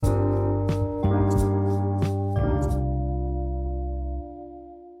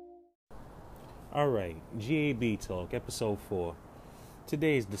All right, GAB Talk, episode 4.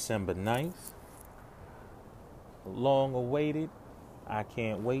 Today is December 9th. Long awaited. I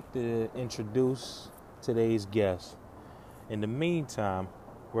can't wait to introduce today's guest. In the meantime,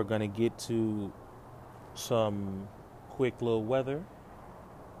 we're going to get to some quick little weather.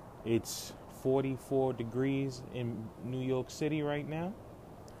 It's 44 degrees in New York City right now.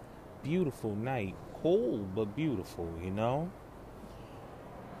 Beautiful night. Cold, but beautiful, you know?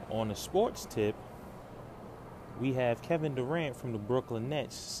 On a sports tip, we have Kevin Durant from the Brooklyn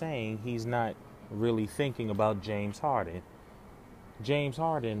Nets saying he's not really thinking about James Harden. James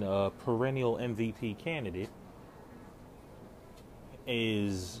Harden, a perennial MVP candidate,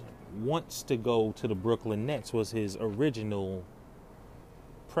 wants to go to the Brooklyn Nets, was his original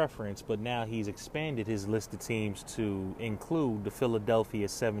preference, but now he's expanded his list of teams to include the Philadelphia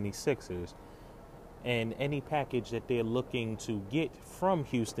 76ers. And any package that they're looking to get from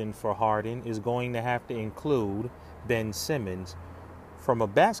Houston for Harden is going to have to include Ben Simmons. From a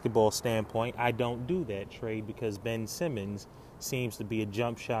basketball standpoint, I don't do that trade because Ben Simmons seems to be a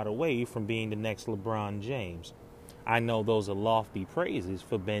jump shot away from being the next LeBron James. I know those are lofty praises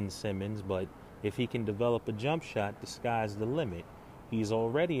for Ben Simmons, but if he can develop a jump shot, the sky's the limit. He's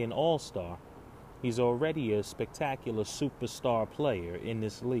already an all-star. He's already a spectacular superstar player in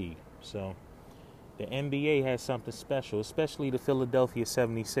this league. So the NBA has something special, especially the Philadelphia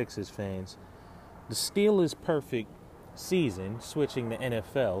 76ers fans. The Steelers' perfect season, switching to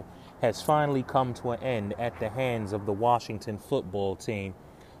NFL, has finally come to an end at the hands of the Washington football team,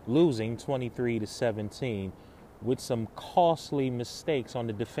 losing 23-17 with some costly mistakes on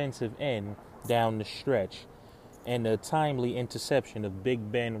the defensive end down the stretch and a timely interception of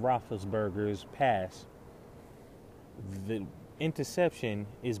Big Ben Roethlisberger's pass. The interception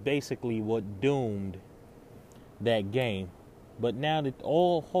is basically what doomed that game. But now that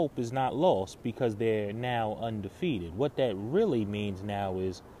all hope is not lost because they're now undefeated. What that really means now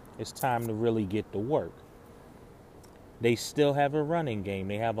is it's time to really get to work. They still have a running game.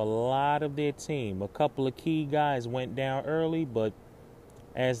 They have a lot of their team. A couple of key guys went down early, but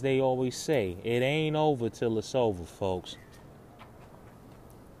as they always say, it ain't over till it's over, folks.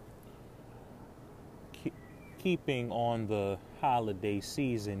 Keeping on the holiday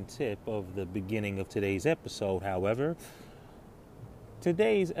season tip of the beginning of today's episode, however,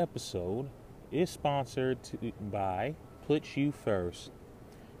 today's episode is sponsored by Put You First.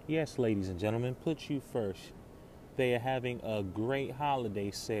 Yes, ladies and gentlemen, Put You First. They are having a great holiday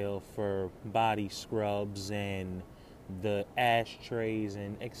sale for body scrubs and the ashtrays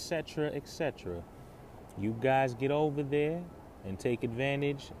and etc., etc. You guys get over there and take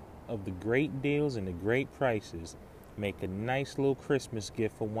advantage of the great deals and the great prices. Make a nice little Christmas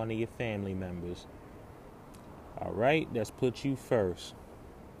gift for one of your family members. All right, that's Put You First.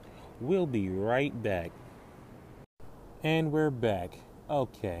 We'll be right back. And we're back.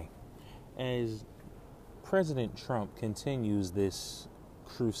 Okay. As President Trump continues this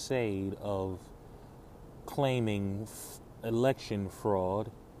crusade of claiming election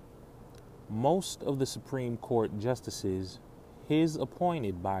fraud, most of the Supreme Court justices, his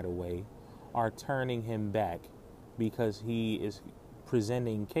appointed, by the way, are turning him back because he is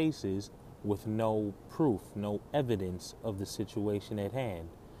presenting cases with no proof, no evidence of the situation at hand.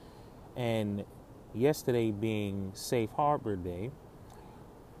 And yesterday being Safe Harbor Day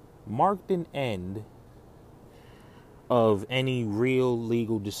marked an end of any real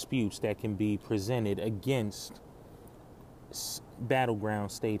legal disputes that can be presented against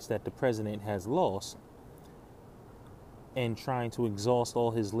battleground states that the president has lost, and trying to exhaust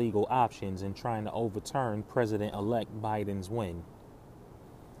all his legal options and trying to overturn President-elect Biden's win.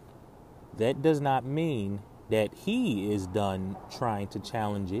 That does not mean that he is done trying to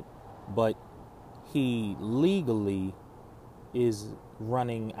challenge it, but he legally is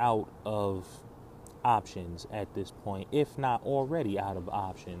running out of options at this point, if not already out of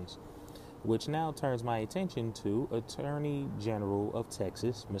options, which now turns my attention to Attorney General of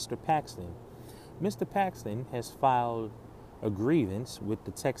Texas, Mr. Paxton. Mr. Paxton has filed a grievance with the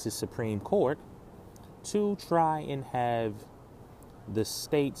Texas Supreme Court to try and have the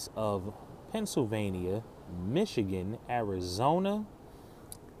states of Pennsylvania, Michigan, Arizona,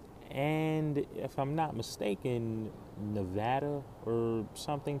 and if I'm not mistaken, Nevada or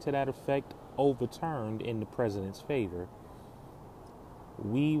something to that effect overturned in the president's favor.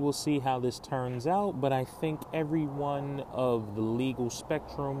 We will see how this turns out, but I think everyone of the legal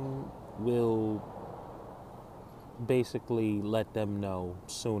spectrum will basically let them know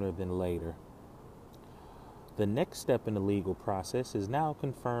sooner than later. The next step in the legal process is now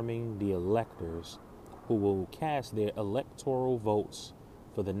confirming the electors who will cast their electoral votes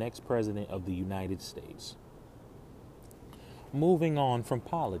for the next president of the United States. Moving on from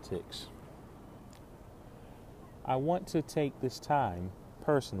politics, I want to take this time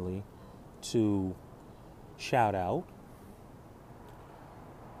personally to shout out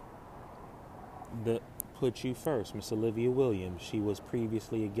the Put You First, Miss Olivia Williams. She was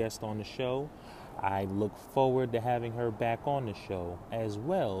previously a guest on the show. I look forward to having her back on the show, as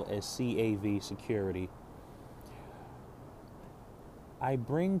well as CAV Security. I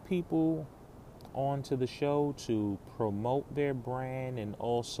bring people onto the show to promote their brand and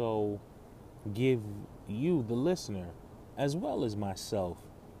also give you, the listener, as well as myself,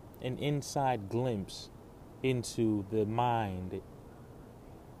 an inside glimpse into the mind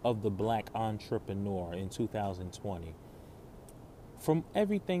of the black entrepreneur in 2020. From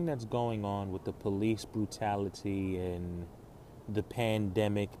everything that's going on with the police brutality and the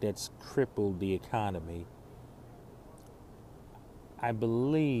pandemic that's crippled the economy, I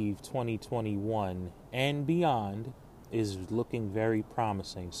believe 2021 and beyond is looking very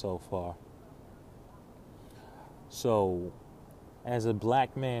promising so far. So, as a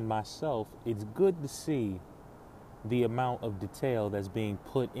black man myself, it's good to see the amount of detail that's being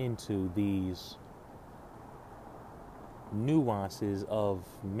put into these nuances of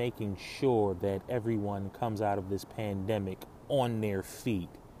making sure that everyone comes out of this pandemic on their feet,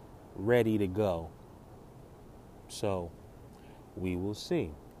 ready to go. So, we will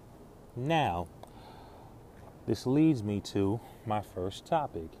see. Now, this leads me to my first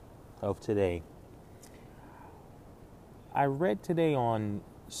topic of today. I read today on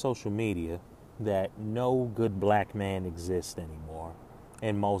social media that no good black man exists anymore,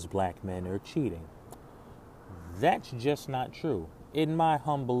 and most black men are cheating. That's just not true, in my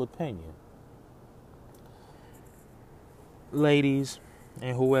humble opinion. Ladies,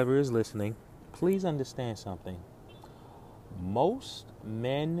 and whoever is listening, please understand something. Most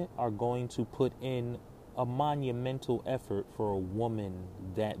men are going to put in a monumental effort for a woman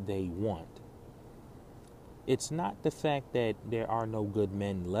that they want. It's not the fact that there are no good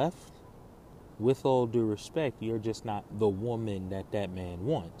men left. With all due respect, you're just not the woman that that man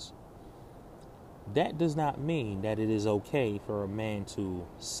wants. That does not mean that it is okay for a man to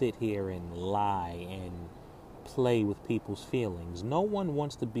sit here and lie and play with people's feelings. No one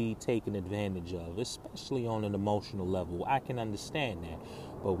wants to be taken advantage of, especially on an emotional level. I can understand that.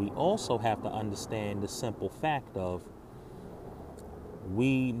 But we also have to understand the simple fact of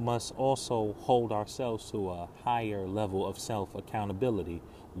we must also hold ourselves to a higher level of self-accountability.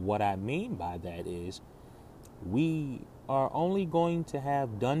 What I mean by that is we are only going to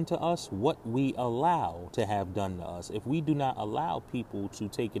have done to us what we allow to have done to us. If we do not allow people to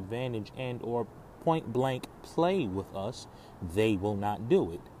take advantage and or point blank play with us, they will not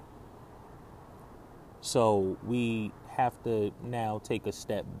do it. So we have to now take a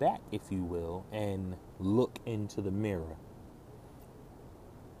step back, if you will, and look into the mirror.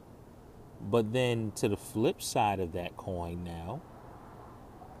 But then to the flip side of that coin now,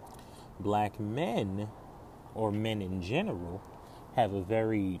 black men, or men in general, have a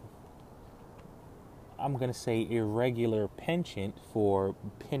very, I'm going to say, irregular penchant for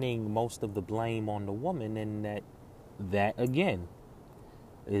pinning most of the blame on the woman, and that again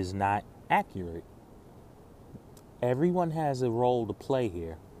is not accurate. Everyone has a role to play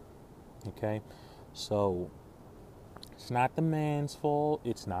here. Okay? So it's not the man's fault,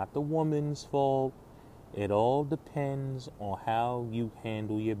 it's not the woman's fault. It all depends on how you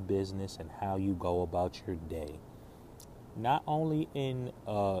handle your business and how you go about your day. Not only in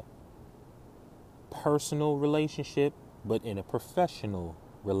a personal relationship, but in a professional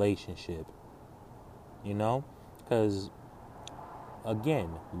relationship. You know? Because, again,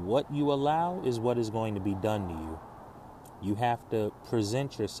 what you allow is what is going to be done to you. You have to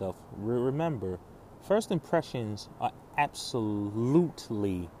present yourself. Remember, first impressions are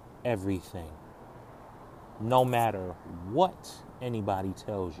absolutely everything. No matter what anybody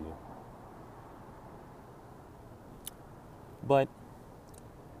tells you. But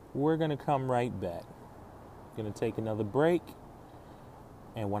we're going to come right back. Going to take another break.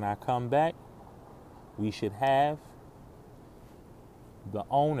 And when I come back, we should have the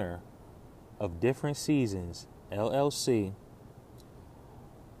owner of Different Seasons, LLC,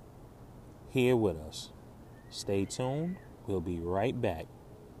 here with us. Stay tuned. We'll be right back.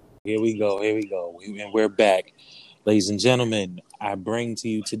 Here we go. And we're back. Ladies and gentlemen, I bring to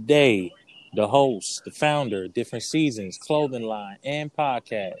you today the host, the founder, Different Seasons, clothing line, and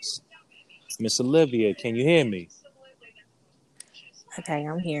podcast. Miss Olivia, can you hear me? Okay,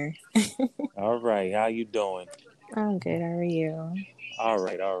 I'm here. All right. How you doing? I'm good. How are you? All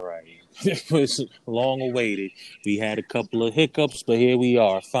right, all right. It was long awaited. We had a couple of hiccups, but here we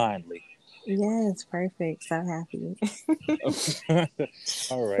are finally. Yes, perfect. So happy.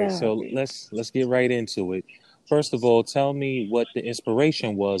 All right, So so happy. let's get right into it. First of all, tell me what the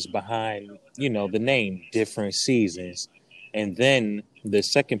inspiration was behind, the name Different Seasons. And then the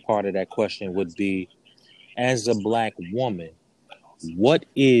second part of that question would be, as a black woman, what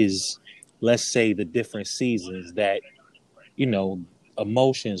is, let's say, the different seasons that, you know,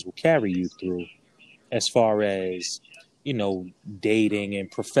 emotions will carry you through as far as, you know, dating and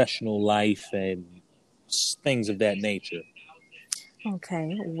professional life and things of that nature?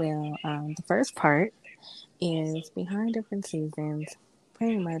 Okay, well, the first part is behind different seasons.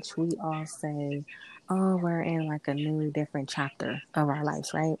 Pretty much, we all say, "Oh, we're in like a new, different chapter of our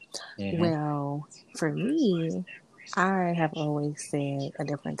lives," right? Hmm. Well, for me, I have always said a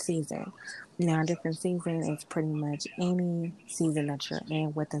different season. Now, a different season is pretty much any season that you're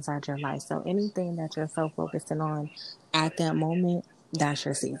in with inside your life. So anything that you're so focusing on at that moment, that's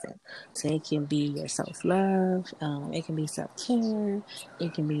your season. So it can be your self love, it can be self care,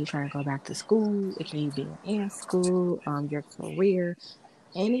 it can be trying to go back to school, it can be being in school, your career,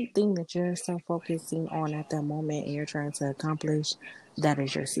 anything that you're so focusing on at that moment and you're trying to accomplish, that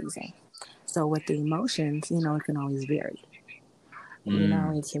is your season. So with the emotions, it can always vary.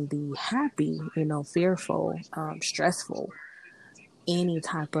 Mm. It can be happy, fearful, stressful, any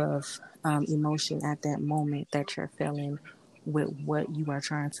type of emotion at that moment that you're feeling with what you are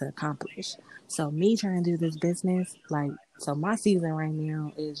trying to accomplish. So me trying to do this business, so my season right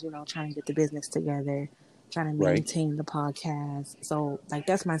now is, trying to get the business together, trying to Right. maintain the podcast. So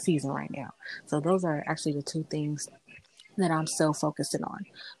that's my season right now. So those are actually the two things that I'm so focusing on.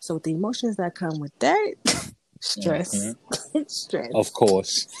 So the emotions that come with that, Hmm. stress, stress. Of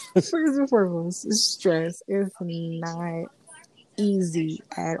course. First and foremost, stress is not easy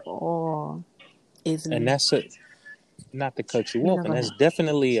at all. It's And that's a, not to cut you off, no, and go that's ahead.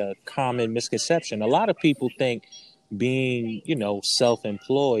 definitely a common misconception. A lot of people think being,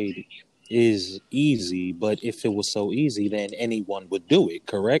 self-employed is easy, but if it was so easy, then anyone would do it,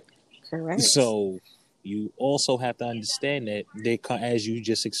 correct? Correct. So you also have to understand that as you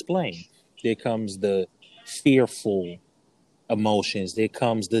just explained, there comes the fearful emotions, there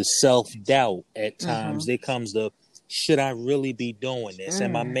comes the self-doubt at times, Mhm. there comes the, should I really be doing this?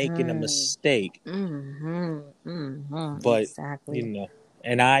 Am I making a Mhm. mistake? Mhm. Mhm. But you Exactly. know,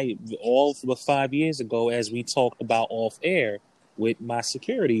 and I all but 5 years ago, as we talked about off air with my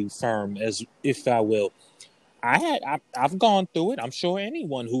security firm, as if I will, I've gone through it. I'm sure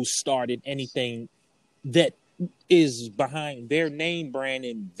anyone who started anything that is behind their name brand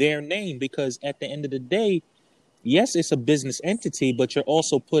and their name, because at the end of the day, yes, it's a business entity, but you're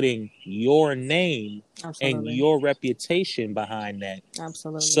also putting your name and Absolutely. your reputation behind that.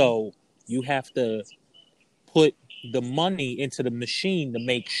 Absolutely. So you have to put the money into the machine to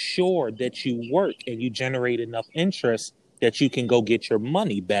make sure that you work and you generate enough interest that you can go get your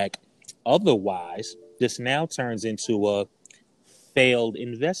money back. Otherwise, this now turns into a failed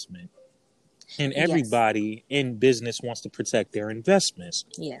investment. And Yes. everybody in business wants to protect their investments.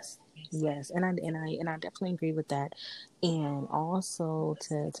 Yes. Yes. And I definitely agree with that. And also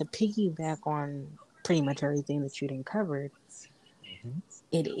to piggyback on pretty much everything that you didn't covered,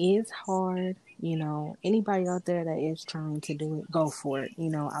 it is hard. Anybody out there that is trying to do it, go for it.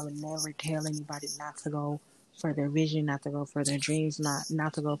 I would never tell anybody not to go for their vision, not to go for their dreams,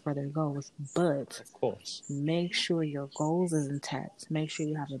 not to go for their goals. But Of course. make sure your goals is intact. Make sure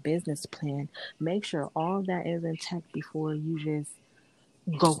you have a business plan. Make sure all that is intact before you just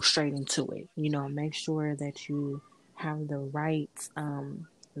go straight into it. Make sure that you have the right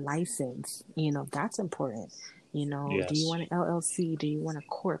license. That's important. Do you Yes. want an LLC? Do you want a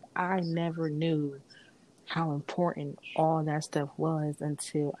corp? I never knew how important all that stuff was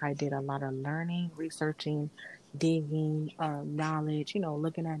until I did a lot of learning, researching, digging, knowledge,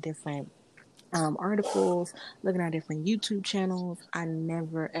 looking at different articles, looking at different YouTube channels. I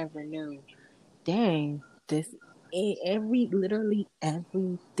never ever knew, dang, literally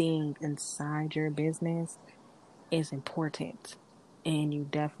everything inside your business is important. And you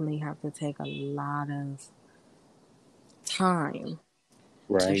definitely have to take a lot of time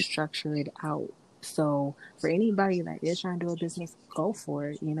to Right. structure it out. So for anybody that is trying to do a business, go for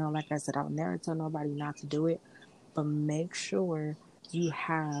it. Like I said, I'll never tell nobody not to do it, but make sure you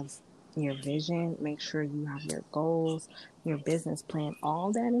have your vision, make sure you have your goals, your business plan,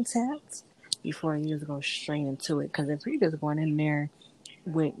 all that intact before you just go straight into it. Because if you're just going in there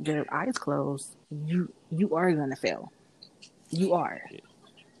with your eyes closed, you are gonna fail. You are.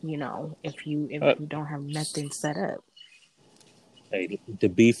 If you Uh, don't have nothing set up. Hey, to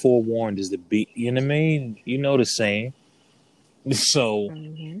be forewarned is to be, you know what I mean? You know the saying. So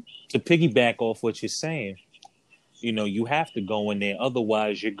Mm-hmm. to piggyback off what you're saying, you have to go in there.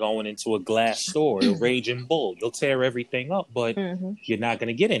 Otherwise, you're going into a glass store, a raging bull. You'll tear everything up, but Mm-hmm. you're not going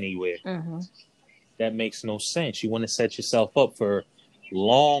to get anywhere. Mm-hmm. That makes no sense. You want to set yourself up for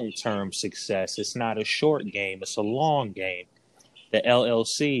long-term success. It's not a short game, it's a long game. The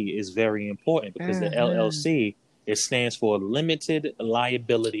LLC is very important because the Mm-hmm. LLC, it stands for Limited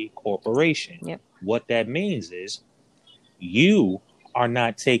Liability Corporation. Yep. What that means is you are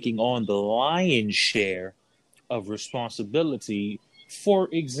not taking on the lion's share of responsibility. For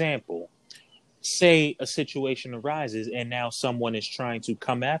example, say a situation arises and now someone is trying to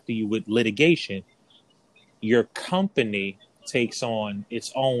come after you with litigation. Your company takes on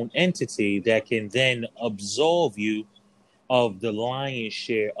its own entity that can then absolve you of the lion's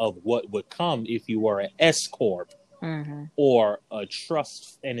share of what would come if you were an S corp Mm-hmm. or a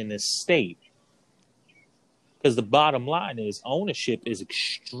trust and an estate. Because the bottom line is ownership is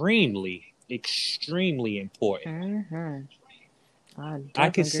extremely, extremely important. Mm-hmm. I I can definitely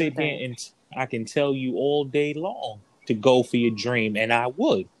agree with sit here that. and I can tell you all day long to go for your dream, and I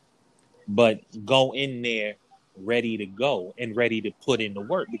would, but go in there ready to go and ready to put in the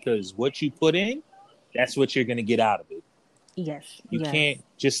work, because what you put in, that's what you're going to get out of it. Yes. You Yes. can't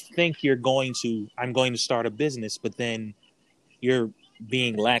just think I'm going to start a business, but then you're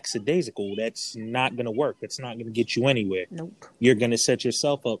being lackadaisical. That's not going to work. That's not going to get you anywhere. Nope. You're going to set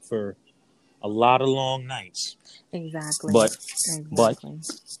yourself up for a lot of long nights. Exactly. But Exactly.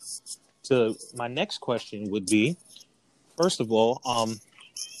 to my next question would be, first of all,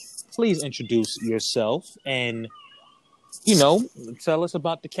 please introduce yourself and tell us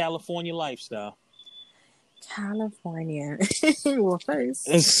about the California lifestyle. California.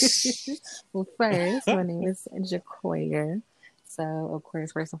 Well, first, my name is Jaquia. So, of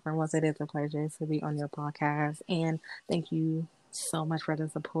course, first and foremost, it is a pleasure to be on your podcast. And thank you so much for the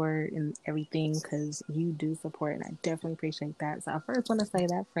support and everything, because you do support, and I definitely appreciate that. So, I first want to say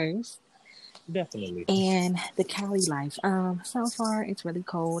that first. Definitely. And the Cali life. So far, it's really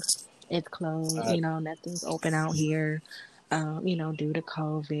cold. It's closed. Uh, Nothing's open out here. Due to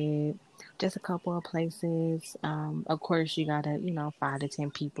COVID, just a couple of places. Of course, you gotta, 5 to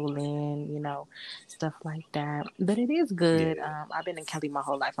 10 people in, stuff like that. But it is good. yeah. I've been in Cali my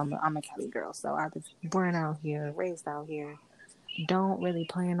whole life. I'm a Cali girl, so I was born out here, raised out here. Don't really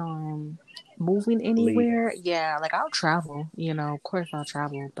plan on moving Leaving. anywhere. Yeah, like I'll travel. Of course I'll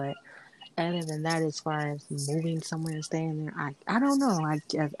travel, but other than that, as far as moving somewhere and staying there, I don't know.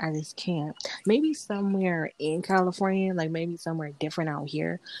 I just can't. Maybe somewhere in California, like maybe somewhere different out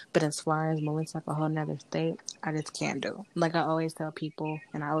here. But as far as moving to like a whole nother state, I just can't do. Like I always tell people,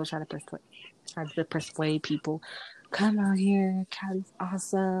 and I always try to persuade people, come out here. Cali's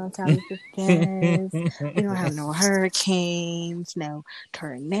awesome. Cali's the best. We don't have no hurricanes, no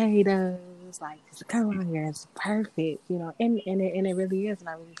tornadoes. Like, just come out here. It's perfect, and it really is, and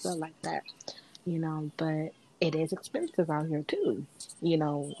I really feel like that, but it is expensive out here too,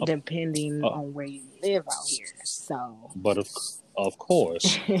 depending Uh, on where you live out here. So, but of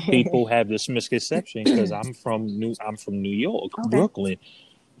course, people have this misconception because I'm from New York, okay. Brooklyn.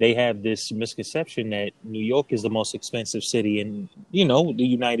 They have this misconception that New York is the most expensive city in the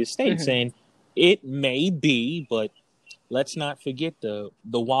United States, Mm-hmm. and it may be, but let's not forget the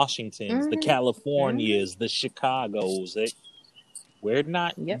Washingtons, the Mm-hmm. Mm-hmm. Californias, the Chicagos. We're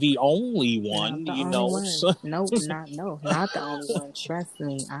not Yep. the only Not one, the only one. So, Nope, not the only one. Trust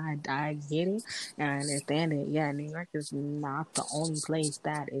me, I get it and I understand it. Yeah, New York is not the only place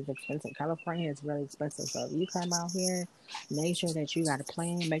that is expensive. California is really expensive. So if you come out here, make sure that you got a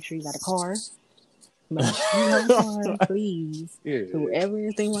plan. Make sure you got a car. Make sure you have a car, please. yeah. Whoever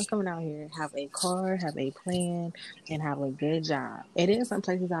is thinking about coming out here, have a car, have a plan, and have a good job. It is some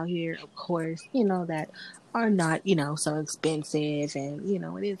places out here, of course, that are not, so expensive and,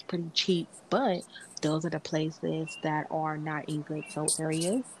 it is pretty cheap, but those are the places that are not in good so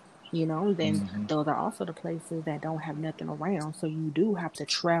areas. Then Mm-hmm. those are also the places that don't have nothing around. So you do have to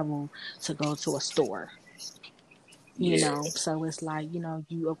travel to go to a store, Yeah. So it's like,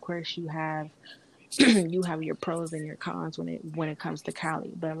 you, of course, you have you have your pros and your cons when it comes to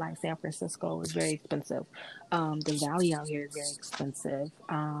Cali. But like San Francisco is very expensive. The Valley out here is very expensive.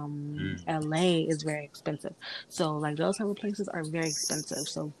 Mm. LA is very expensive. So like those type of places are very expensive.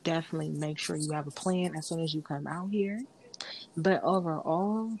 So definitely make sure you have a plan as soon as you come out here. But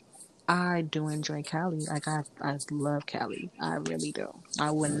overall, I do enjoy Cali. Like I love Cali. I really do. I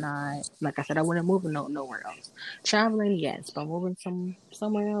would not, like I said, I wouldn't move nowhere else. Traveling, yes, but moving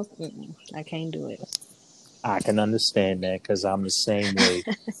somewhere else, I can't do it. I can understand that because I'm the same way.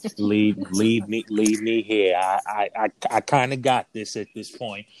 Leave me here. I kind of got this at this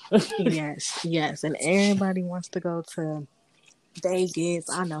point. Yes, yes, and everybody wants to go to Vegas.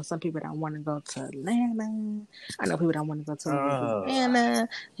 I know some people that want to go to Atlanta. I know people that want to go to Uh, Louisiana.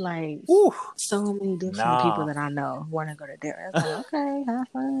 Like whew, so many different people nah. that I know want to go to there. It's like, okay, have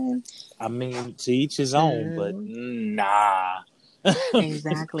fun. I mean, to each his own, but Mm, nah.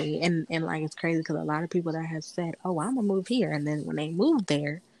 exactly, and like it's crazy because a lot of people that have said, "Oh, I'm gonna move here," and then when they move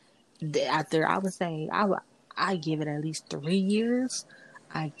there, after I would say I give it at least 3 years.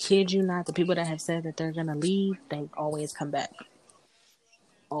 I kid you not, the people that have said that they're gonna leave, they always come back.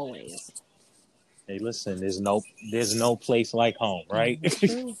 Always. Hey, listen, there's no place like home, right? That is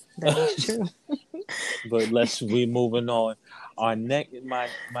true. That is true. But we moving on.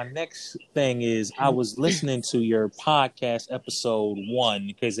 My next thing is I was listening to your podcast episode 1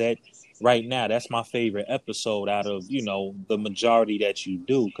 because that right now that's my favorite episode out of the majority that you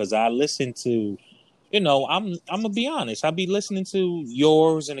do because I listen to I'm gonna be honest, I be listening to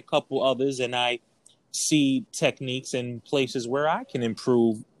yours and a couple others and I see techniques and places where I can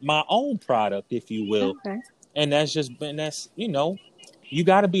improve my own product, if you will. Okay. And that's you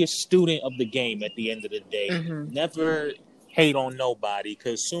got to be a student of the game at the end of the day. Mm-hmm. Never hate on nobody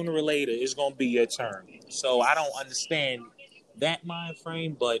because sooner or later it's gonna be your turn. So I don't understand that mind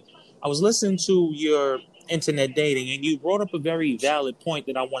frame, but I was listening to your internet dating and you brought up a very valid point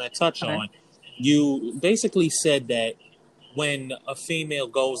that I want to touch Okay. on. You basically said that when a female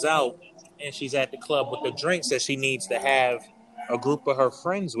goes out and she's at the club with the drinks that she needs to have a group of her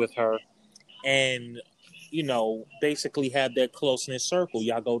friends with her and basically have that close knit circle.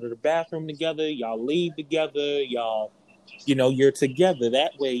 Y'all go to the bathroom together, y'all leave together, y'all you're together.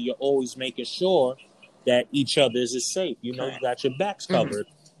 That way you're always making sure that each other's is safe. You Correct. got your backs Mm-hmm. covered.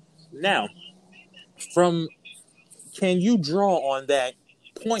 Now, from can you draw on that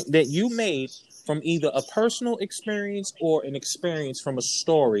point that you made from either a personal experience or an experience from a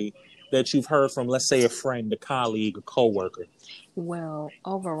story that you've heard from, let's say, a friend, a colleague, a coworker? Well,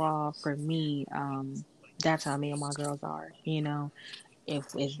 overall, for me, that's how me and my girls are.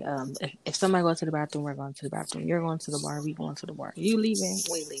 If somebody goes to the bathroom, we're going to the bathroom. You're going to the bar, we going to the bar. You leaving,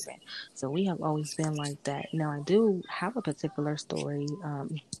 we leaving. So we have always been like that. Now I do have a particular story.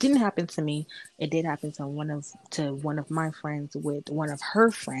 Didn't happen to me. It did happen to one of my friends with one of her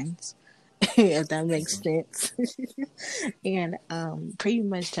friends. If that makes sense. And pretty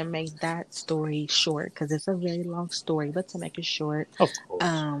much to make that story short, because it's a very long story, but to make it short, Of course.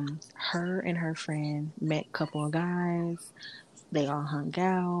 her and her friend met a couple of guys. They all hung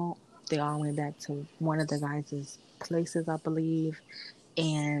out. They all went back to one of the guys' places, I believe,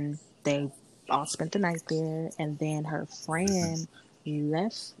 and they all spent the night there. And then her friend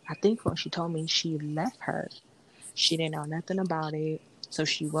left. I think when she told me she left her, she didn't know nothing about it. So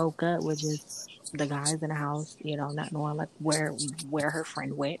she woke up with just the guys in the house, not knowing like where her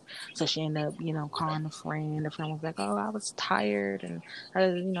friend went. So she ended up, calling a friend. The friend was like, "Oh, I was tired, and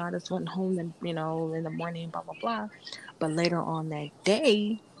I just went home, and in the morning, blah blah blah." But later on that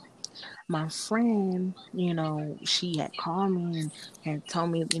day, my friend, she had called me and had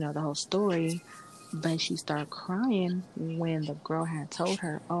told me, the whole story. But she started crying when the girl had told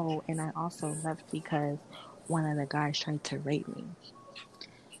her, "Oh, and I also left because one of the guys tried to rape me."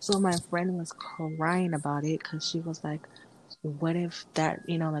 So my friend was crying about it because she was like, "What if that,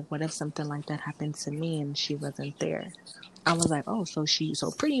 like, what if something like that happened to me and she wasn't there?" I was like, "Oh, so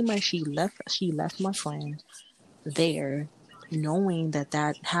pretty much she left my friend there, knowing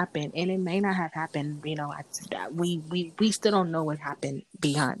that happened, and it may not have happened. We still don't know what happened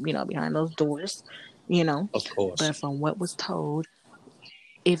behind those doors, you know. Of course. But from what was told,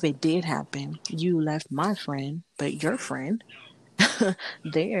 if it did happen, you left my friend, but your friend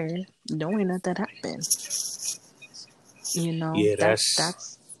there, knowing that happened. Yeah, that's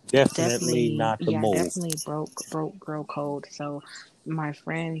That's definitely definitely, not the yeah, move. definitely broke girl code. So my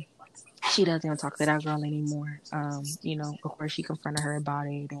friend, she doesn't even talk to that girl anymore. Of course she confronted her about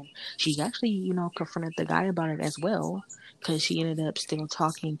it, and she actually, confronted the guy about it as well, because she ended up still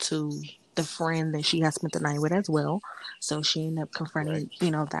talking to the friend that she had spent the night with as well. So she ended up Right. confronting,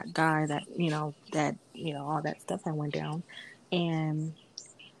 that guy all that stuff that went down, and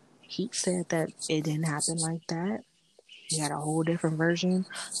he said that it didn't happen like that. He had a whole different version.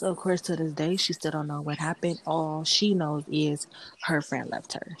 So of course to this day she still don't know what happened. All she knows is her friend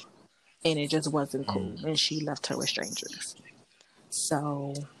left her, and it just wasn't cool, Mm, and she left her with strangers.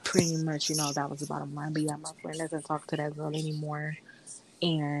 So pretty much, that was the bottom line. But yeah, my friend doesn't talk to that girl anymore,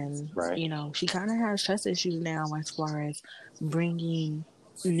 and right. she kind of has trust issues now as far as bringing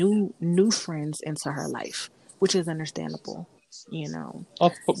new friends into her life, which is understandable, you know.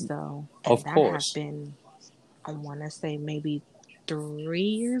 Of So, and of that course. happened, I want to say maybe 3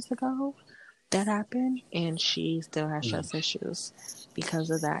 years ago that happened, and she still has Mm. trust issues because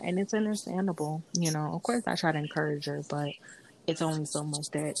of that, and it's understandable, you know. Of course I try to encourage her, but it's only so much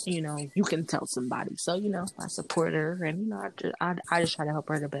that, you know, you can tell somebody. So, you know, I support her, and, you know, I just try to help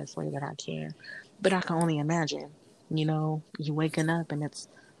her the best way that I can. But I can only imagine, you know, you waking up and it's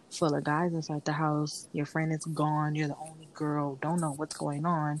full of guys inside the house, your friend is gone, you're the only girl, don't know what's going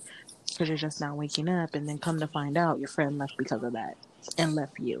on because you're just not waking up, and then come to find out your friend left because of that and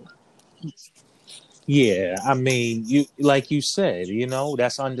left you. Yeah, I mean, you like you said,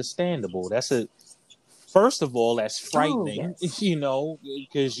 that's understandable. That's a first of all, that's Oh, frightening, yes.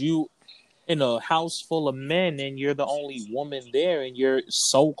 because you in a house full of men and you're the only woman there, and your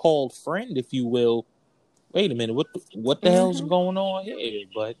so-called friend, if you will. Wait a minute, what the hell's Mm-hmm. going on here?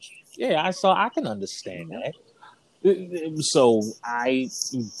 But yeah, I can understand Yep. that. So I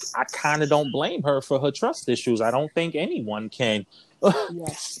kind of don't blame her for her trust issues. I don't think anyone can.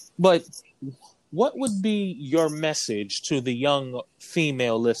 Yes. But what would be your message to the young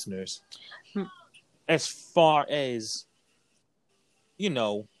female listeners Hmm. as far as, you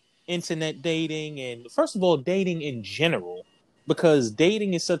know, internet dating, and first of all, dating in general? Because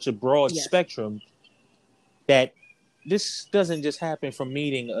dating is such a broad Yes. spectrum that this doesn't just happen from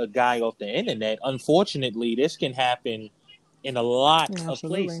meeting a guy off the internet. Unfortunately, this can happen in a lot of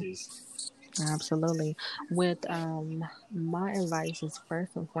Absolutely. places. Absolutely. With my advice is,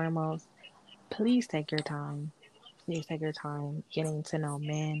 first and foremost, please take your time. Please take your time getting to know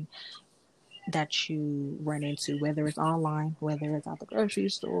men that you run into, whether it's online, whether it's at the grocery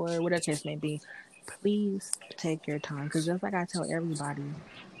store, whatever the case may be. Please take your time, because just like I tell everybody,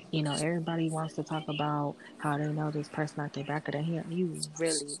 you know, everybody wants to talk about how they know this person at the back of the hand. You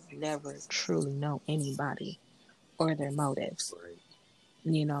really never truly know anybody or their motives. Right.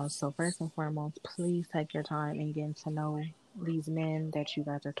 You know, so first and foremost, please take your time and get to know these men that you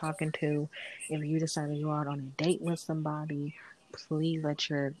guys are talking to. If you decide to go out on a date with somebody, please let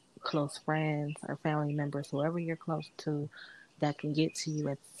your close friends or family members, whoever you're close to, that can get to you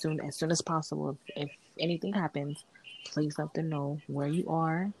as soon as possible. If anything happens, please let them know where you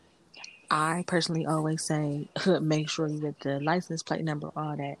are. I personally always say, make sure you get the license plate number,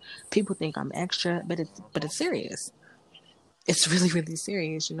 all that. People think I'm extra, but it's serious. It's really, really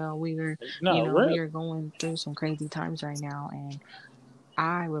serious. No, We really. are going through some crazy times right now, and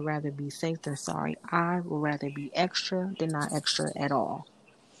I would rather be safe than sorry. I would rather be extra than not extra at all.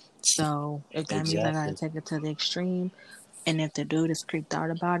 So if that means I gotta Exactly. take it to the extreme, and if the dude is creeped out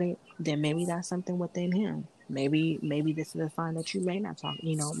about it, then maybe that's something within him. Maybe this is a sign that you may not talk.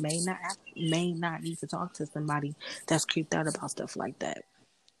 May not need to talk to somebody that's creeped out about stuff like that,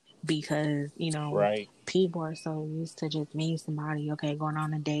 because Right. people are so used to just meeting somebody, okay, going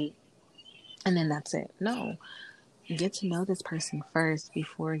on a date, and then that's it. No, get to know this person first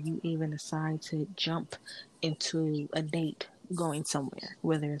before you even decide to jump into a date going somewhere,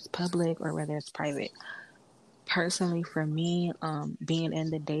 whether it's public or whether it's private. Personally, for me, being in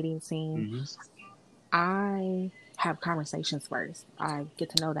the dating scene, Hmm. I have conversations first. I get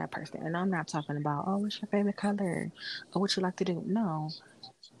to know that person, and I'm not talking about, oh, what's your favorite color, or what you like to do. No,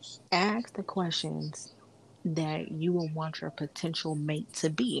 ask the questions that you will want your potential mate to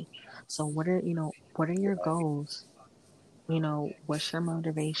be. So what are your goals? What's your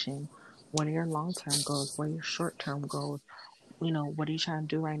motivation? What are your long-term goals? What are your short-term goals? What are you trying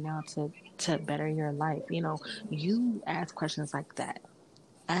to do right now to better your life? You ask questions like that.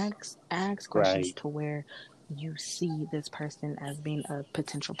 Ask questions Right. to where you see this person as being a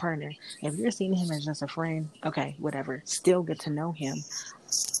potential partner. If you're seeing him as just a friend, okay, whatever. Still get to know him.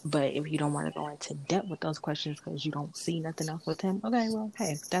 But if you don't want to go into depth with those questions because you don't see nothing else with him, okay, well,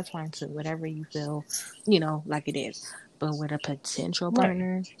 hey, that's fine too. Whatever you feel, like it is. But with a potential Right.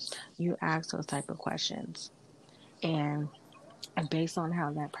 partner, you ask those type of questions. And based on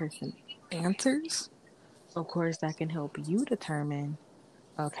how that person answers, of course, that can help you determine,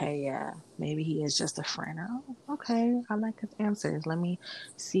 okay, yeah, maybe he is just a friend. Oh, okay, I like his answers. Let me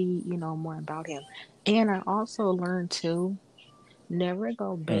see, more about him. And I also learned too, never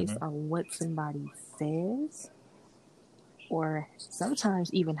go based Hmm. on what somebody says or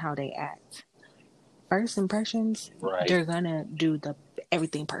sometimes even how they act. First impressions, Right. they're gonna do the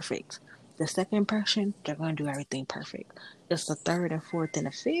everything perfect. The second impression, they're gonna do everything perfect. It's the third and fourth and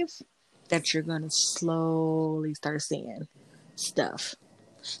the fifth that you're gonna slowly start seeing stuff.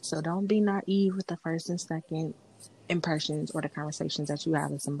 So don't be naive with the first and second impressions or the conversations that you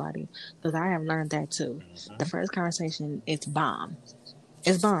have with somebody. Because I have learned that too. The Hmm. first conversation, it's bomb.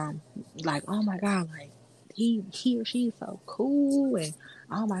 It's bomb. Like, oh my God, like he or she is so cool, and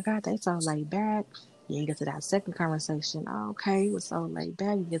oh my God, they so laid back. Yeah, you get to that second conversation. Oh, okay, it was so laid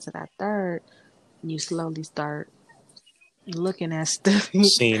back. You get to that third, you slowly start looking at stuff.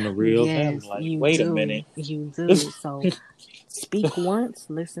 Seeing the real them, Yes, like, you wait a do. minute. You do. So speak once,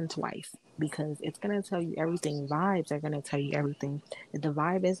 listen twice. Because it's gonna tell you everything. Vibes are gonna tell you everything. If the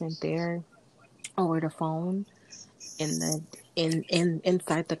vibe isn't there over the phone, in the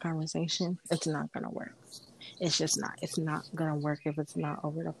inside the conversation, it's not gonna work. It's just not. It's not gonna work if it's not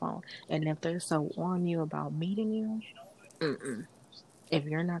over the phone. And if they're so on you about meeting you, mm-mm. If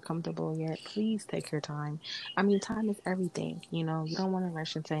you're not comfortable yet, please take your time. I mean, time is everything. You know, you don't want to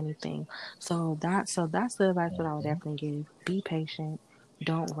rush into anything. So that's the advice that I would Mhm. definitely give. Be patient.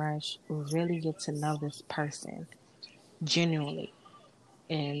 Don't rush. Really get to know this person genuinely,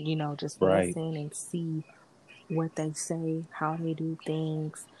 and just Right. listen and see what they say, how they do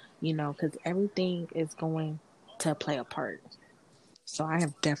things. Because everything is going to play a part. So I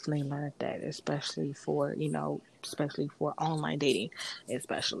have definitely learned that, especially for online dating,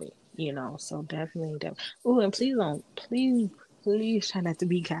 especially, so definitely, oh, and please try not to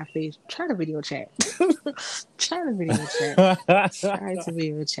be catfish. Try to video chat. Try to video chat. Try to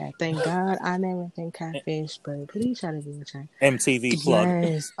video chat. Thank God I never been catfish, but please try to video chat. MTV plug.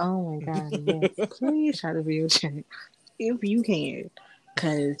 Yes. Oh my God. Yes. Please try to video chat if you can.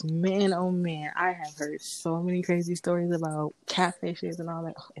 Cause man, oh man, I have heard so many crazy stories about catfishes and all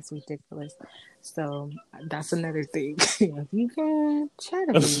that. Oh, it's ridiculous. So that's another thing. If you can, try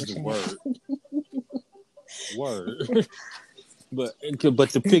to video chat. Word. Word. But to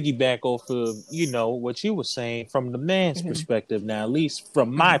piggyback off of what you were saying from the man's Mhm, perspective, now at least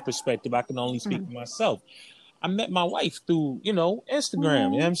from my mhm, perspective, I can only speak mhm. for myself. I met my wife through Instagram. You know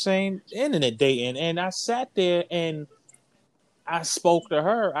what Oh, I'm saying? Internet dating, and I sat there and I spoke to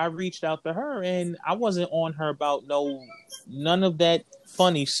her. I reached out to her, and I wasn't on her about none of that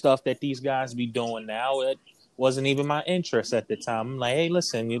funny stuff that these guys be doing now. It wasn't even my interest at the time. I'm like, hey,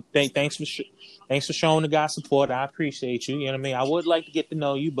 listen, thanks for showing the guy support. I appreciate you. You know what I mean? I would like to get to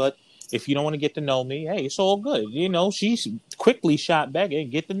know you, but if you don't want to get to know me, hey, it's all good. She quickly shot back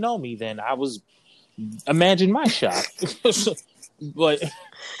and get to know me. Then I was imagine my shock, but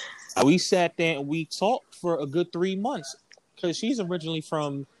we sat there and we talked for a good 3 months because she's originally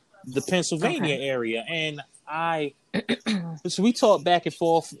from the Pennsylvania okay. area, and so we talked back and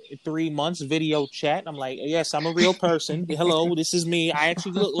forth 3 months, video chat. I'm like, yes, I'm a real person. Hello, this is me. I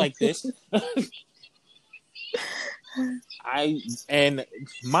actually look like this. I and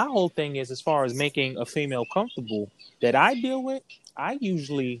my whole thing is as far as making a female comfortable that I deal with. I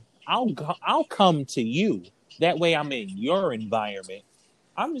usually I'll come to you. That way, I'm in your environment.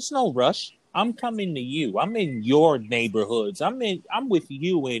 It's no rush. I'm coming to you. I'm in your neighborhoods. I'm with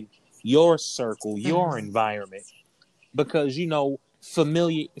you in your circle, your Mhm. environment. Because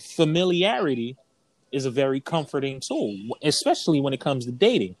familiarity is a very comforting tool, especially when it comes to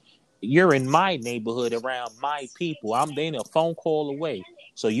dating. You're in my neighborhood around my people. I'm then a phone call away.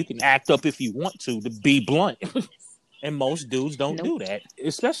 So you can act up if you want to be blunt. And most dudes don't Nope. do that,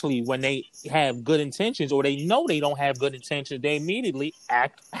 especially when they have good intentions or they know they don't have good intentions. They immediately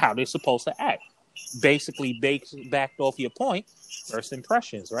act how they're supposed to act. Basically, backed off your point, first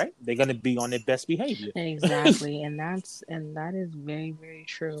impressions, right? They're going to be on their best behavior. Exactly. And that is very, very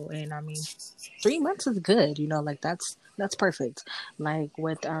true. And I mean, 3 months is good, like that's perfect. Like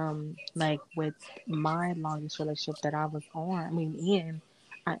with my longest relationship that I was on, I mean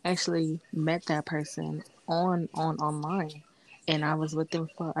I actually met that person on online, and I was with them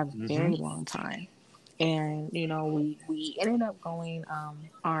for a Mm-hmm. very long time. And we ended up going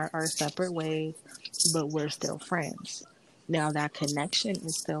our separate ways, but we're still friends. Now that connection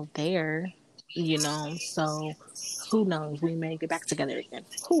is still there, so who knows, we may get back together again,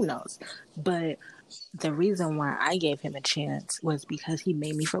 who knows. But the reason why I gave him a chance was because he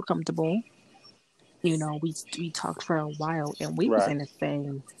made me feel comfortable. We talked for a while, and we was Right. in the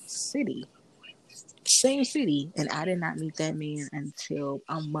same city, and I did not meet that man until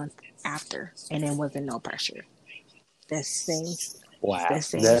a month after, and it wasn't no pressure. The same Wow. the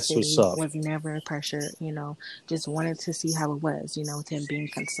same That's what's city up. was never pressure, just wanted to see how it was, with him being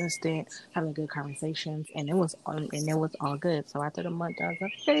consistent, having good conversations, and it was all good. So after the month I was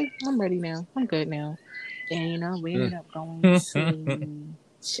like, okay, I'm ready now, I'm good now. And we ended up going to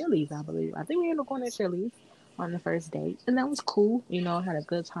Chili's, I believe. I think we ended up going to Chili's on the first date, and that was cool. Had a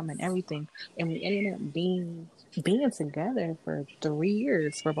good time and everything. And we ended up being together for 3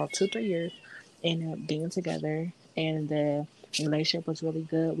 years, for about 2 3 years. Ended up being together, and Relationship was really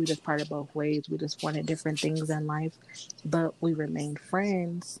good. We just parted both ways. We just wanted different things in life, but we remained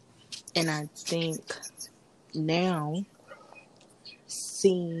friends. And I think now,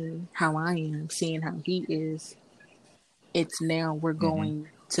 seeing how I am, seeing how he is, it's now we're Mm-hmm. going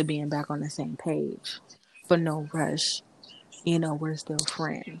to being back on the same page. But no rush. We're still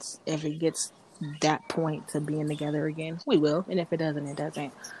friends. If it gets that point to being together again, we will. And if it doesn't, it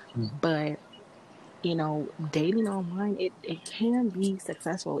doesn't. But dating online, it can be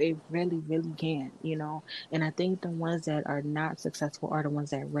successful. It really, really can, And I think the ones that are not successful are the ones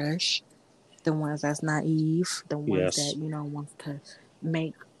that rush, the ones that's naive, the ones that, Yes. wants to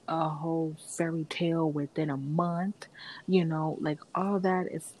make a whole fairy tale within a month, like all that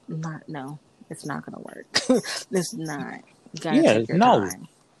is not, no, it's not going to work. It's not. You got to Yeah. take your No. time.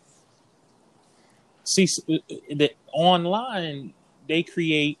 See, the online they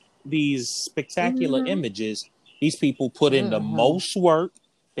create these spectacular Mm-hmm. images. These people put in the Mm-hmm. most work.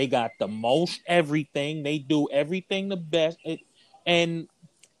 They got the most everything. They do everything the best. And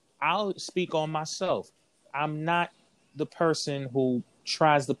I'll speak on myself. I'm not the person who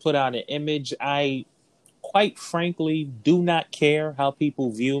tries to put out an image. I quite frankly do not care how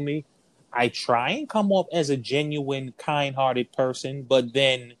people view me. I try and come off as a genuine, kind hearted person, but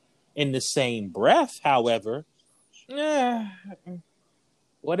then in the same breath, however, eh,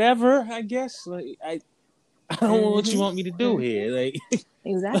 whatever, I guess. Like, I don't know what you Mm-hmm. want me to do Mm-hmm. here. Like,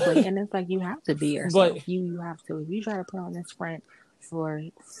 Exactly. And it's like you have to be but yourself. You have to. If you try to put on this front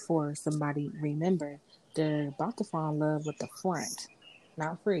for somebody, remember they're about to fall in love with the front,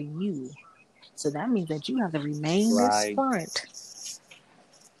 not for you. So that means that you have to remain this right. front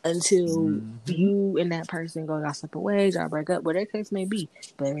until Mm-hmm. you and that person go y'all slip away, y'all break up, whatever the case may be.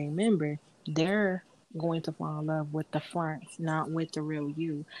 But remember, they're going to fall in love with the front, not with the real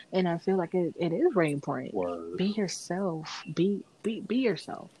you. And I feel like it is very important. Word. Be yourself. Be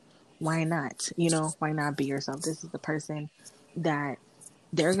yourself. Why not? Why not be yourself? This is the person that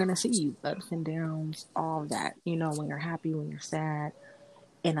they're gonna see you, ups and downs, all of that. When you're happy, when you're sad.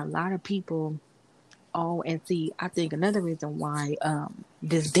 And a lot of people, oh, and see, I think another reason why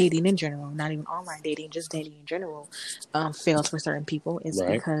this dating in general, not even online dating, just dating in general, fails for certain people is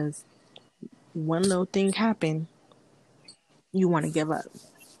Right. because one little thing happened, you want to give up.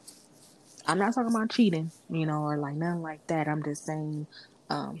 I'm not talking about cheating, or like nothing like that. I'm just saying,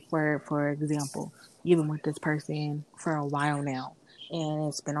 for example, you've been with this person for a while now, and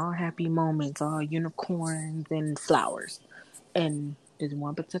it's been all happy moments, all unicorns and flowers, and this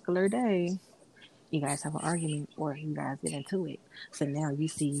one particular day, you guys have an argument or you guys get into it. So now you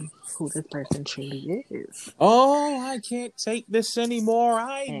see who this person truly is. Oh, I can't take this anymore.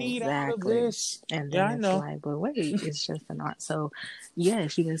 I need out of Exactly. this. And Yeah, then I it's know. like, but wait, it's just an art. So,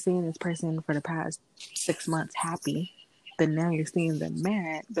 yes, you've been seeing this person for the past 6 months happy, but now you're seeing them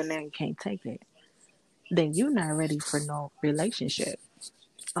mad, but now you can't take it. Then you're not ready for no relationship.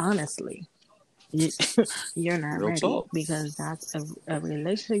 Honestly, you, you're not Real ready talk. because that's a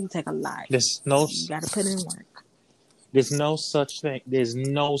relationship. You take a lot. There's no You got to put in work. There's no such thing. There's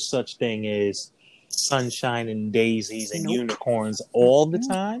no such thing as sunshine and daisies and Nope. unicorns all the Mm-mm.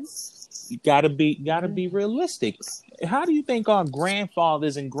 time. You gotta be Mm-mm. realistic. How do you think our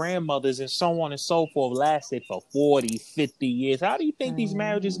grandfathers and grandmothers and so on and so forth lasted for 40, 50 years? How do you think these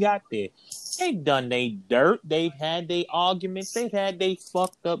marriages Mm-hmm. got there? They've done they dirt. They've had they arguments. They've had they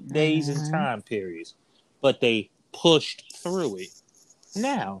fucked up days and Mm-hmm. time periods, but they pushed through it.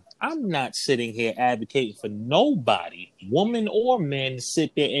 Now, I'm not sitting here advocating for nobody, woman or man, to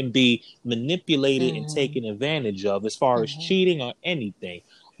sit there and be manipulated and Mm-hmm. taken advantage of as far as Mm-hmm. cheating or anything.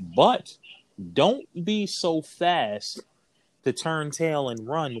 But don't be so fast to turn tail and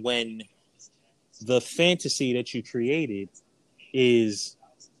run when the fantasy that you created is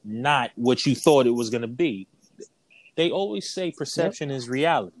not what you thought it was going to be. They always say Yep. perception is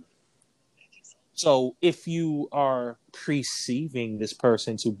reality. So if you are perceiving this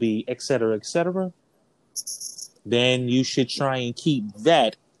person to be et cetera, then you should try and keep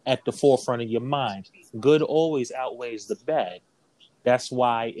that at the forefront of your mind. Good always outweighs the bad. That's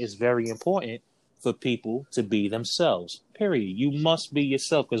why it's very important for people to be themselves. Period. You must be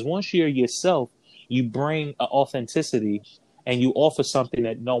yourself because once you're yourself, you bring an authenticity and you offer something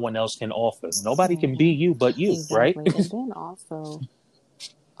that no one else can offer. Nobody can be Mm-hmm. you but you, right? Exactly. And then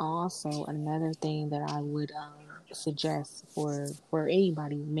also another thing that I would suggest for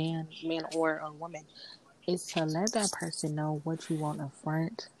anybody, man or a woman, is to let that person know what you want up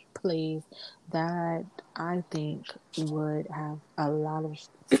front, please. That I think would have a lot of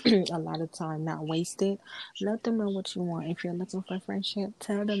a lot of time not wasted. Let them know what you want. If you're looking for friendship,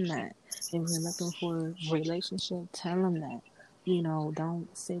 tell them that. If you're looking for relationship, tell them that. Don't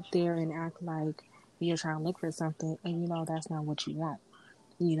sit there and act like you're trying to look for something and that's not what you want.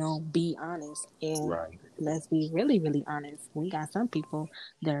 Be honest. And Right. let's be really, really honest. We got some people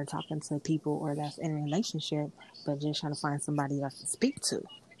that are talking to people or that's in a relationship, but just trying to find somebody else to speak to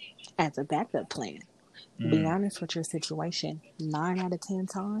as a backup plan. Be Mm. honest with your situation. 9 out of 10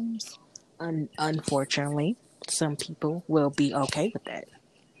 times, unfortunately, some people will be okay with that.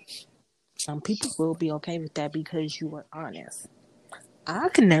 Some people will be okay with that because you were honest. I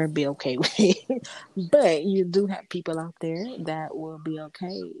could never be okay with it, but you do have people out there that will be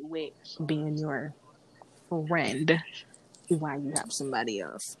okay with being your friend while you have somebody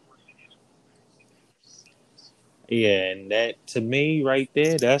else. Yeah, and that to me right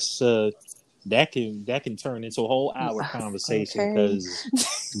there, that can turn into a whole hour conversation Okay, because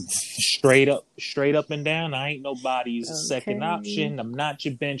straight up and down, I ain't nobody's second okay. option. I'm not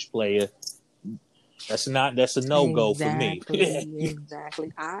your bench player. That's a no go for me. Exactly,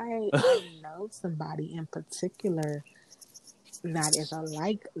 exactly. I know somebody in particular that is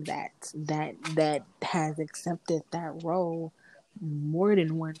like that has accepted that role more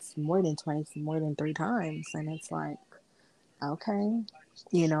than once, more than twice, more than 3 times, and it's like, okay,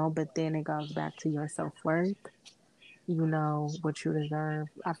 but then it goes back to your self-worth. You know what you deserve.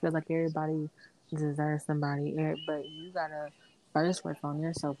 I feel like everybody deserves somebody, but you gotta first work on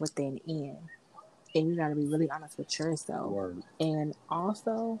yourself within in, and you gotta be really honest with yourself. Word. And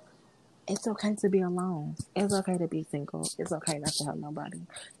also, it's okay to be alone. It's okay to be single. It's okay not to have nobody.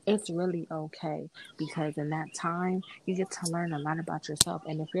 It's really okay because in that time you get to learn a lot about yourself.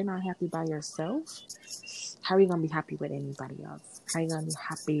 And if you're not happy by yourself, how are you gonna be happy with anybody else? How are you gonna be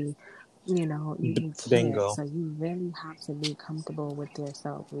happy? You can't. Bingo. So you really have to be comfortable with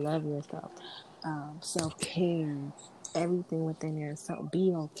yourself. Love yourself. Self care. Everything within yourself.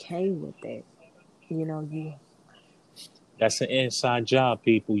 Be okay with it. You That's an inside job,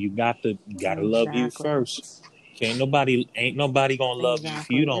 people. You gotta love you exactly. first. Ain't nobody gonna love you if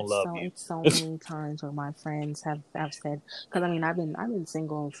you Exactly. don't It's love so you. it's so many times where my friends have said, because I mean I've been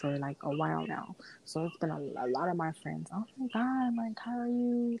single for like a while now, so it's been a lot of my friends. Oh my God, like how are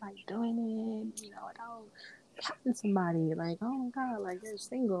you like doing it? Without having somebody. Like oh my God, like you're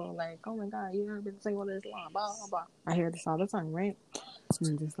single. Like oh my God, you never been single this long. Blah blah blah. I hear this all the time, right?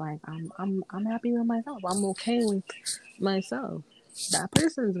 I'm just like I'm happy with myself. I'm okay with myself. That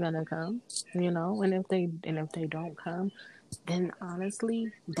person's gonna come, and if they don't come, then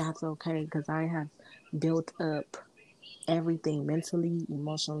honestly, that's okay because I have built up everything mentally,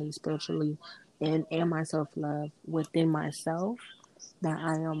 emotionally, spiritually, and my self love within myself that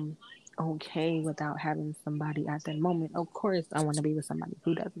I am okay without having somebody at that moment. Of course, I want to be with somebody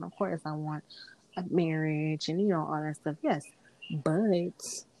who doesn't. Of course, I want a marriage and all that stuff. Yes, but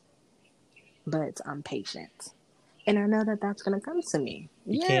I'm patient, and I know that that's gonna come to me.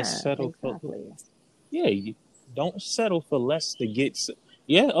 You can't Yeah, settle for. exactly. Yeah, you don't settle for less to get.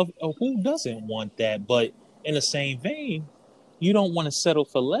 Yeah, who doesn't want that? But in the same vein, you don't want to settle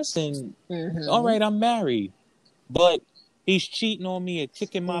for less than. All Mm-hmm. right, I'm married, but he's cheating on me and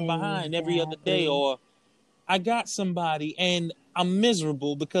kicking my behind every other day, Exactly. or I got somebody and I'm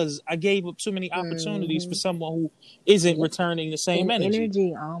miserable because I gave up too many opportunities for Mm-hmm. someone who isn't Yep. returning the same And energy.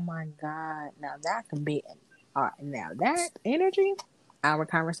 energy, oh my God. Now that can be, all right, now that energy, our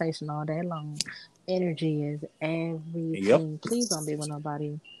conversation all day long. Energy is Yep, everything. Please don't be with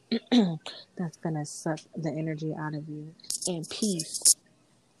nobody that's gonna suck the energy out of you. And peace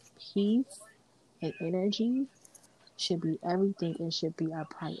and energy should be everything. It should be a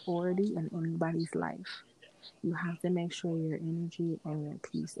priority in anybody's life. You have to make sure your energy and your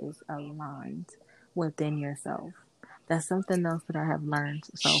peace is aligned within yourself. That's something else that I have learned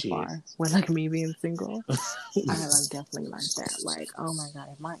so shit. far. With like me being single, I have like definitely learned that. Like, oh my God,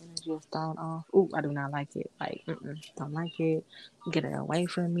 if my energy is thrown off, ooh, I do not like it. Like, don't like it. Get it away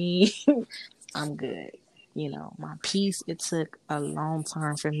from me. I'm good. My peace. It took a long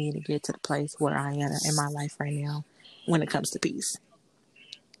time for me to get to the place where I am in my life right now, when it comes to peace.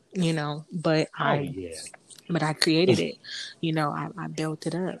 But Oh I yeah. but I created it. I built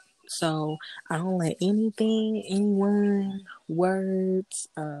it up. So I don't let anything, anyone, words,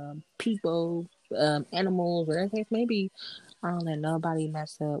 people, animals, whatever the case may be, I don't let nobody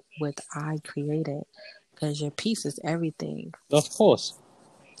mess up what I created. Because your piece is everything. Of course,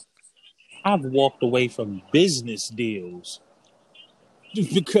 I've walked away from business deals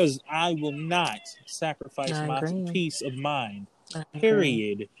because I will not sacrifice I my agree. peace of mind, I agree.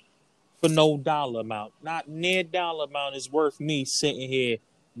 period, for no dollar amount. Not near dollar amount is worth me sitting here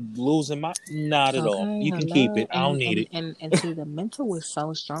losing my. Not at all. Okay, You can keep hello. it. I don't And, need and, it. and, and see, the mental is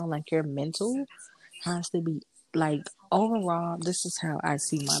so strong. Like, your mental has to be, like, overall, this is how I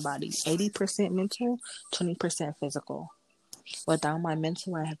see my body: 80% mental, 20% physical. Without my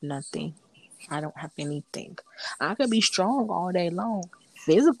mental, I have nothing. I don't have anything. I could be strong all day long,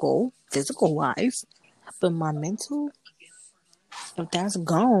 physical wise, but my mental, if that's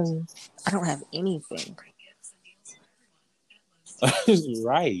gone, I don't have anything.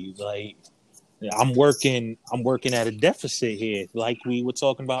 Right. Like I'm working at a deficit here, like we were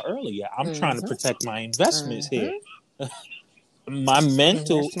talking about earlier. I'm trying to Mm-hmm. protect my investments here. Mm-hmm. My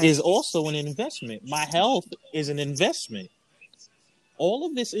mental Investment. is also an investment. My health is an investment. All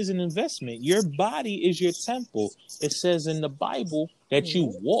of this is an investment. Your body is your temple. It says in the Bible that you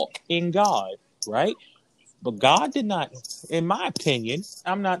Mm-hmm. walk in God, right? But God did not, in my opinion,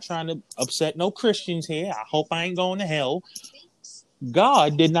 I'm not trying to upset no Christians here. I hope I ain't going to hell.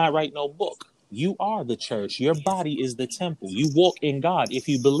 God did not write no book. You are the church. Your body is the temple. You walk in God if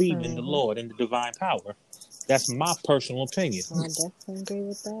you believe in the Mm-hmm. Lord and the divine power. That's my personal opinion. I definitely agree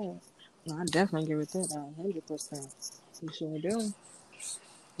with that. I definitely agree with that 100%. You sure do.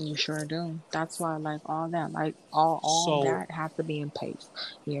 You sure do. That's why, like, all that, like, all So, that has to be in place.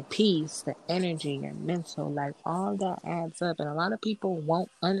 Your peace, the energy, your mental, like, all that adds up. And a lot of people won't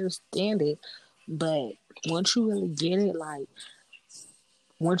understand it. But once you really get it, like,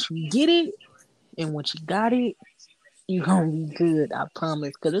 once you get it and once you got it, you're gonna be good. I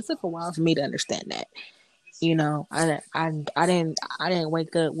promise. Because it took a while for me to understand that. You know, I didn't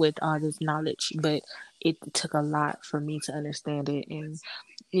wake up with all this knowledge, but it took a lot for me to understand it, and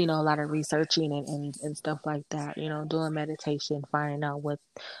a lot of researching and stuff like that. Doing meditation, finding out what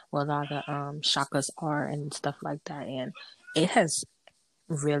all the chakras are and stuff like that, and it has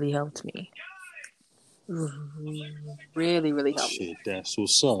really helped me. Really, really helped me. shit, that's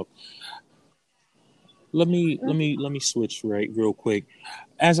what's up. Let me switch right real quick.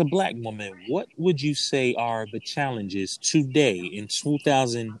 As a black woman, what would you say are the challenges today in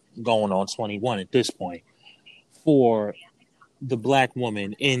 2000 going on 21 at this point for the black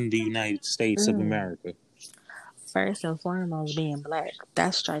woman in the United States of Mm. America? First and foremost, being black.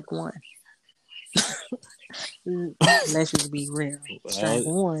 That's strike one. Let's just be real. Strike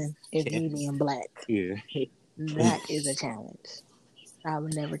Well, one is yeah, me being black. yeah. That is a challenge. I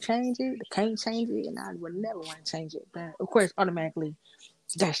would never change it. I can't change it, and I would never want to change it. But of course, automatically,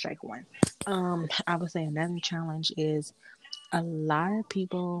 that's strike one. I would say another challenge is a lot of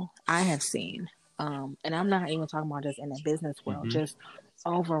people I have seen, and I'm not even talking about just in the business world, hmm just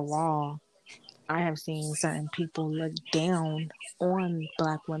overall. I have seen certain people look down on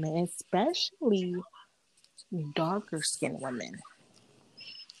black women, especially darker skinned women.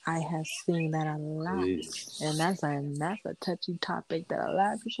 I have seen that a lot, and that's a touchy topic that a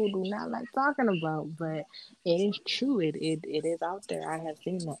lot of people do not like talking about. But it is true. It is out there. I have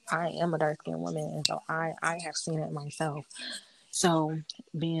seen that. I am a dark skinned woman, and so I have seen it myself. So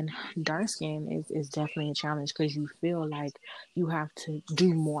being dark skinned is definitely a challenge because you feel like you have to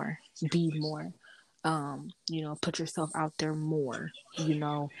do more, be more. Put yourself out there more.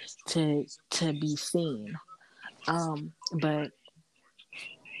 To be seen. But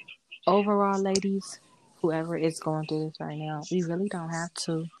overall, ladies, whoever is going through this right now, you really don't have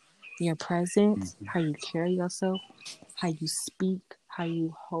to. Your presence, how you carry yourself, how you speak, how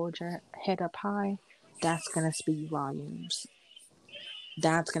you hold your head up high, that's gonna speak volumes.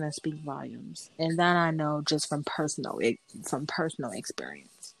 That's gonna speak volumes, and that I know just from personal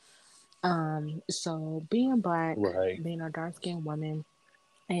experience. So being black, Right. being a dark skinned woman,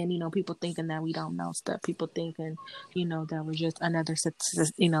 and people thinking that we don't know stuff, people thinking that we're just another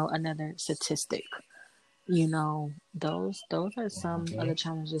statistic. Those are some of the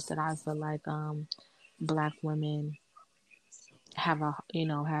challenges that I feel like black women have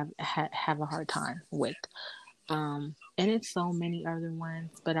have a hard time with. And it's so many other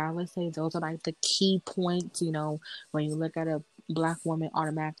ones, but I would say those are like the key points. When you look at a black woman,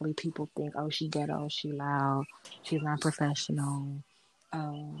 automatically people think, oh, she ghetto, she loud, she's not professional.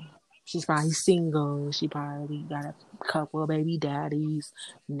 Um, she's probably single. She probably got a couple of baby daddies,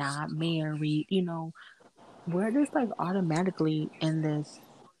 not married. We're just like automatically in this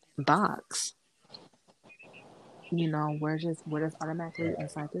box. We're just automatically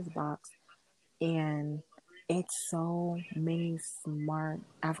inside this box, and it's so many smart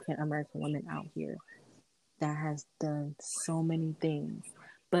African American women out here that has done so many things,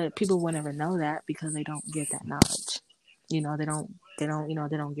 but people will never know that because they don't get that knowledge. They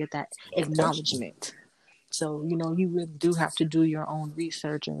don't get that Okay. acknowledgement. So you really do have to do your own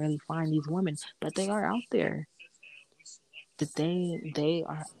research and really find these women, but they are out there. That they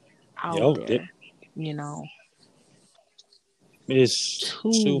are out Yo, there. You know, it's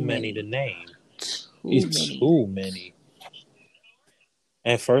too too many to many, name. too It's many. too many.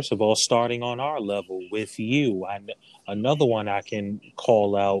 And first of all, starting on our level with you, another one I can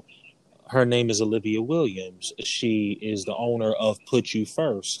call out. Her name is Olivia Williams. She is the owner of Put You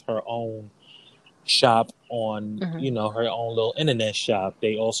First, her own shop on, Mm-hmm. her own little internet shop.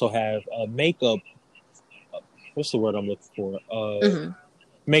 They also have a makeup. What's the word I'm looking for? Mm-hmm.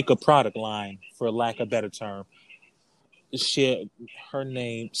 Makeup product line, for lack of a better term. Her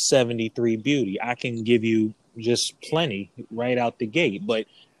name 73 Beauty. I can give you just plenty right out the gate. But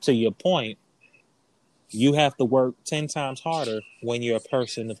to your point, you have to work 10 times harder when you're a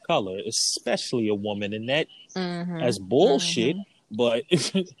person of color, especially a woman. And that's Mm-hmm. bullshit. Mm-hmm. But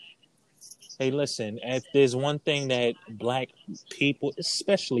hey, listen, if there's one thing that black people,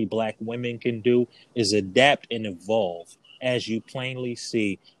 especially black women, can do is adapt and evolve. As you plainly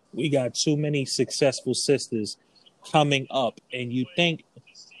see, we got too many successful sisters coming up, and you think,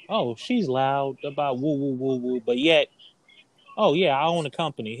 oh, she's loud about woo woo woo woo, but yet, oh yeah, I own a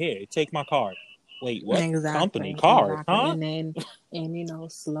company. Here, take my card. Wait, what? Company Exactly, card, exactly. huh? And then,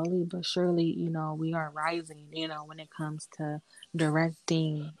 and slowly but surely, we are rising, when it comes to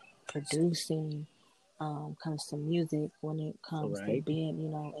directing, producing, comes to music, when it comes to Right. being,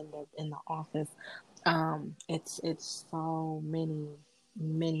 in the office. It's so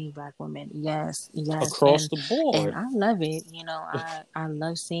many black women. Yes, yes. Across the And board. I love it. I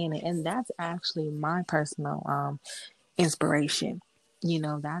love seeing it. And that's actually my personal inspiration.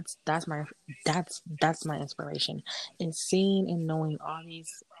 That's my inspiration. And seeing and knowing all these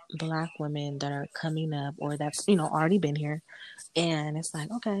black women that are coming up or that's already been here, and it's like,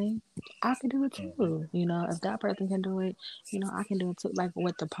 okay, I can do it Mhm. too. If that person can do it, I can do it too. Like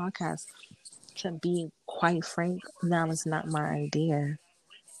with the podcast, to be quite frank, that was not my idea.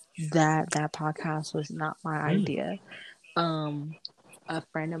 That podcast was not my Mm. idea. Um, a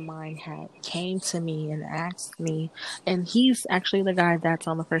friend of mine had came to me and asked me, and he's actually the guy that's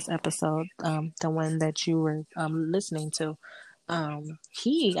on the first episode, the one that you were listening to.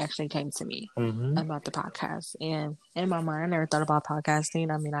 He actually came to me Mhm. about the podcast, and in my mind, I never thought about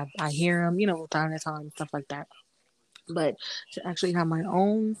podcasting. I mean, I hear him, from time to time, stuff like that, but to actually have my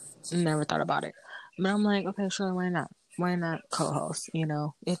own, never thought about it. But I'm like, okay, sure, why not? Why not co-host?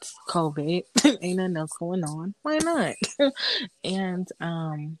 It's COVID, ain't nothing else going on. Why not? And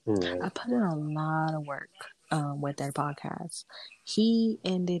I Right. put in a lot of work with that podcast. He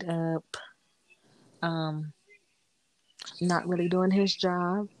ended up um not really doing his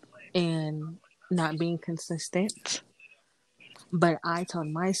job and not being consistent. But I told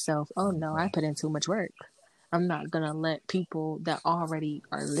myself, oh no, I put in too much work. I'm not gonna let people that already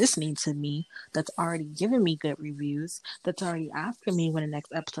are listening to me, that's already giving me good reviews, that's already asking me when the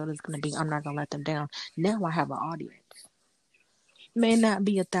next episode is gonna be. I'm not gonna let them down. Now I have an audience. May not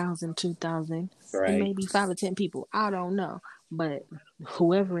be 1,000, 2,000. It Right. may be 5 or 10 people. I don't know, but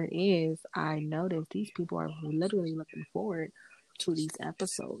whoever it is, I know that these people are literally looking forward to these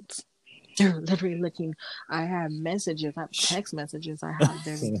episodes. They're literally looking. I have messages, I have text messages, I have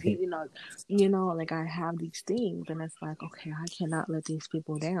their, like I have these things, and it's like, okay, I cannot let these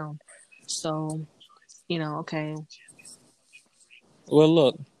people down. So, okay, Well,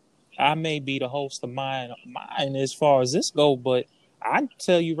 look, I may be the host of mine as far as this go, but I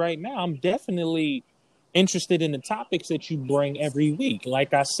tell you right now, I'm definitely interested in the topics that you bring every week.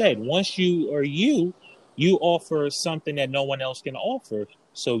 Like I said, once you offer something that no one else can offer.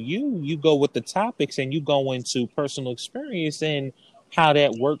 So you go with the topics and you go into personal experience and how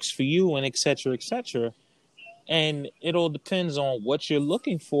that works for you and et cetera, et cetera. And it all depends on what you're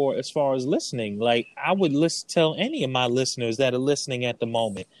looking for as far as listening. Like I would tell any of my listeners that are listening at the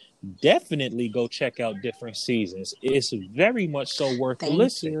moment, definitely go check out different seasons. It's very much so worth the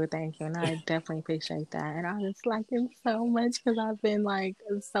listen. thank you, and I definitely appreciate that. And I was liking so much because I've been like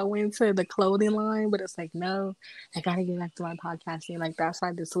so into the clothing line, but it's like no, I gotta get back to my podcasting. Like that's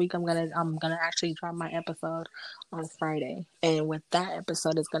why this week I'm gonna actually drop my episode on Friday, and with that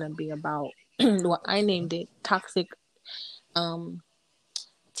episode, it's gonna be about what I named it um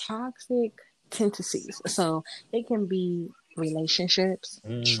toxic tendencies. So it can be relationships,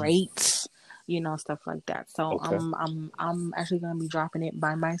 Mm, traits, stuff like that. So okay. I'm actually gonna be dropping it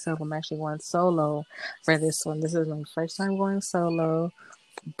by myself. I'm actually going solo for this one. This is my first time going solo,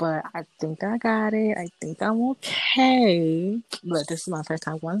 but I think I got it. I think I'm okay. But this is my first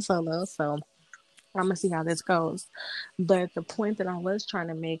time going solo, so I'm gonna see how this goes. But the point that I was trying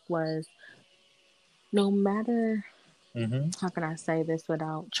to make was no matter Mm-hmm. how can I say this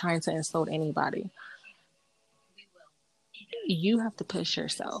without trying to insult anybody, you have to push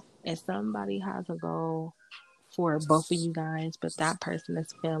yourself. If somebody has a goal for both of you guys, but that person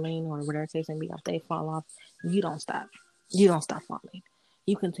is failing or whatever case may be, if they fall off, you don't stop. You don't stop falling.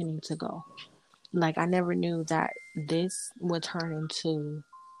 you continue to go. Like, I never knew that this would turn into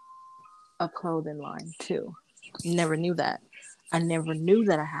a clothing line too. Never knew that. I never knew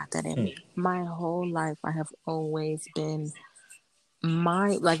that I had that in me. My whole life, I have always been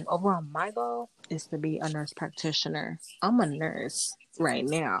overall, my goal is to be a nurse practitioner. I'm a nurse right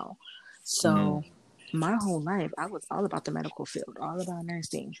now. So my whole life, I was all about the medical field, all about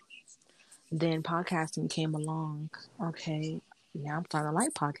nursing. Then podcasting came along. Okay, now I'm starting to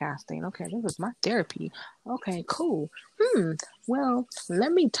like podcasting. Okay, this is my therapy. Okay, cool. Well,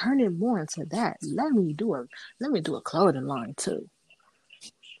 let me turn it more into that. Let me do a clothing line too.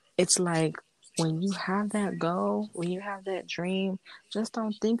 It's like, when you have that goal, when you have that dream, just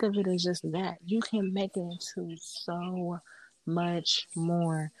don't think of it as just that. You can make it into so much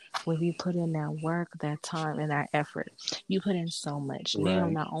more when you put in that work, that time, and that effort. You put in so much. Now,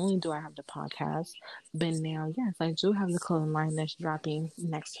 Right. not only do I have the podcast, but now, yes, I do have the clothing line that's dropping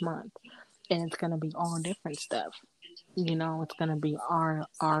next month. And it's going to be all different stuff. It's gonna be our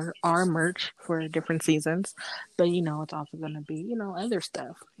merch for different seasons, but it's also gonna be other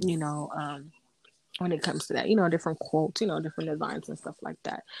stuff. When it comes to that, different quotes, different designs and stuff like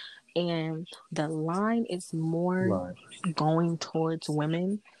that. And the line is more Right. going towards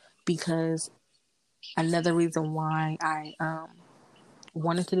women, because another reason why I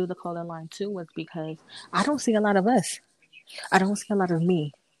wanted to do the clothing line too was because I don't see a lot of us. I don't see a lot of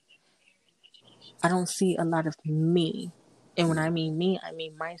me. I don't see a lot of me. And when I mean me, I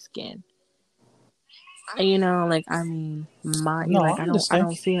mean my skin. No, I I understand.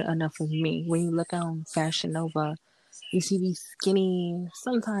 don't see enough of me. When you look on Fashion Nova, you see these skinny,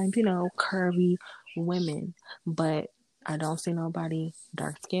 sometimes, curvy women, but I don't see nobody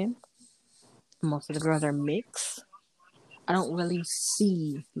dark skin. Most of the girls are mixed. I don't really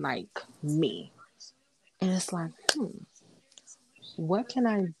see like me. And it's like, what can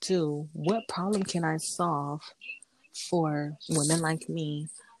I do? What problem can I solve for women like me?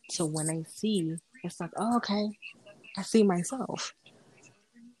 So when they see, it's like, oh, okay, I see myself.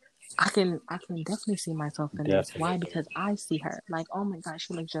 I can definitely see myself in this. Why? Definitely. Because I see her. Like, oh my gosh,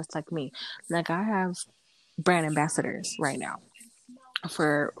 she looks just like me. Like, I have brand ambassadors right now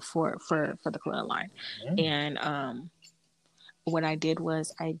for the clothing line. And what I did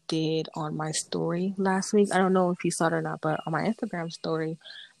was, I did on my story last week. I don't know if you saw it or not, but on my Instagram story,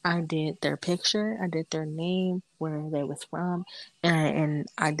 I did their picture, I did their name, where they was from, and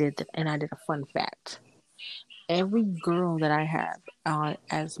I did a fun fact. Every girl that I have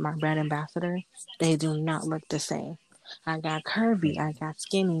as my brand ambassador, they do not look the same. I got curvy, I got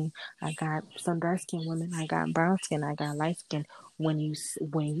skinny, I got some dark skin women, I got brown skin, I got light skin. When you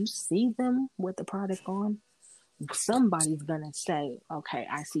see them with the product on, somebody's gonna say, "Okay,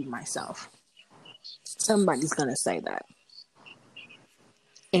 I see myself." Somebody's gonna say that,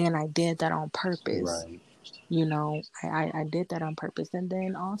 and I did that on purpose. Right. I did that on purpose, and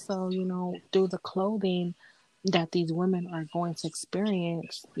then also, through the clothing that these women are going to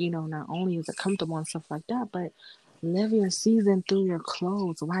experience, not only is it comfortable and stuff like that, but live your season through your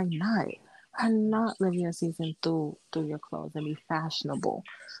clothes. Why not? Why not live your season through your clothes and be fashionable?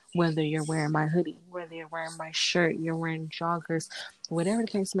 Whether you're wearing my hoodie, whether you're wearing my shirt, you're wearing joggers, whatever the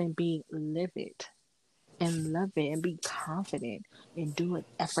case may be, live it and love it and be confident and do it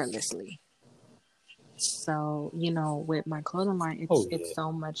effortlessly. So, with my clothing line, Oh it's yeah.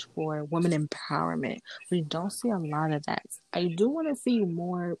 so much for women empowerment. We don't see a lot of that. I do want to see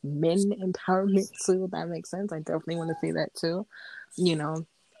more men empowerment too, if that makes sense. I definitely want to see that too, you know.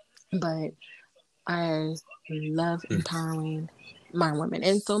 But I love empowering my women.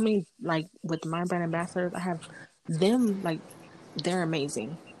 And so many, like with my brand ambassadors, I have them, like, they're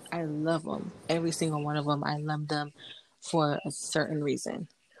amazing. I love them. Every single one of them. I love them for a certain reason,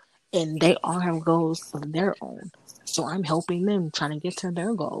 and they all have goals of their own. So I'm helping them trying to get to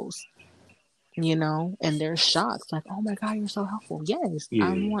their goals, and they're shocked, like, "Oh my God, you're so helpful." Yes, Yeah.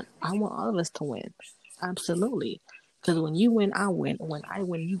 I want all of us to win, absolutely. Because when you win, I win. When I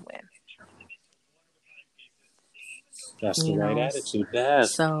win, you win. That's the You right know, attitude to have.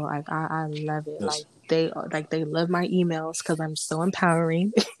 so like I love it. Yes. They love my emails because I'm so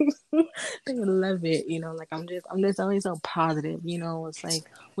empowering. They love it. Like I'm just always so positive. It's like,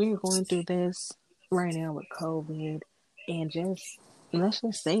 we're going through this right now with COVID, and just, let's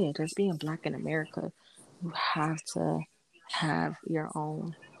just say it, just being Black in America, you have to have your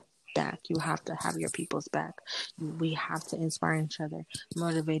own back. You have to have your people's back. We have to inspire each other,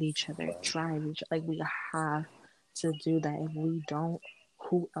 motivate each other, drive each. Like, we have to do that. If we don't,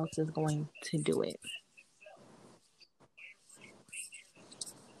 who else is going to do it?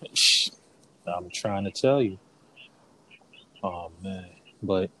 I'm trying to tell you. Oh man.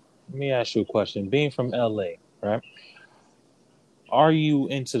 But let me ask you a question. Being from LA, right? Are you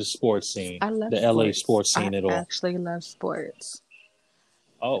into the sports scene, I love the LA sports. sports I scene at all? actually love sports.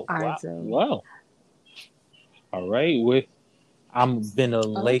 Oh, I wow. do. Well, all right. I've been a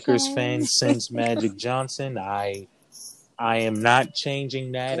Lakers Okay. fan since Magic Johnson. I am not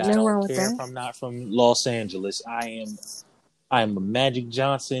changing that. Ain't I nothing don't wrong with care that. if I'm not from Los Angeles. I'm a Magic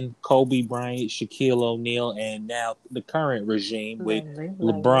Johnson, Kobe Bryant, Shaquille O'Neal, and now the current regime with Lovely,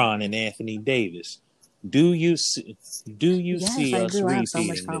 lovely. LeBron and Anthony Davis. Do you see, do you Yes, see I us do. I have so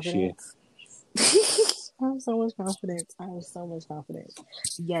much repeating this year? confidence. I have so much confidence. I have so much confidence.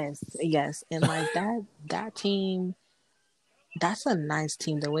 Yes, yes. And like that team, that's a nice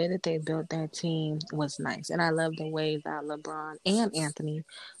team. The way that they built that team was nice. And I love the way that LeBron and Anthony,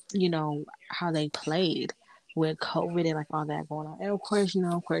 how they played with COVID and like all that going on. And of course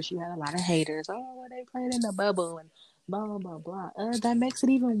you had a lot of haters. Oh, well, they played in the bubble and blah blah blah. That makes it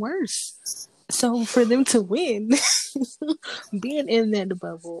even worse. So for them to win, being in that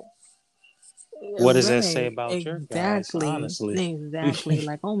bubble, What does that say right? about your guys, Exactly, honestly? exactly.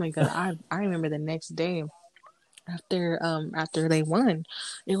 Like, oh my god, I remember the next day after they won,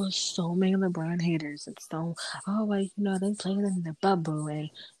 it was so many LeBron haters and so, oh well, they played in the bubble and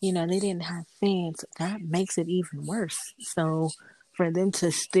they didn't have fans. That makes it even worse. So for them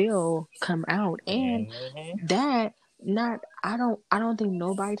to still come out and Mhm. that not I don't think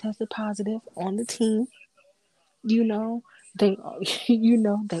nobody tested positive on the team. You know, they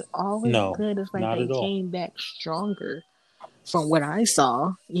they all was No, good. It's like not they at all. came back stronger from what I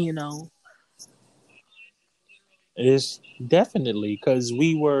saw. It's definitely because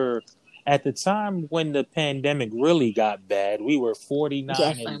we were at the time when the pandemic really got bad. We were 49 Yes, I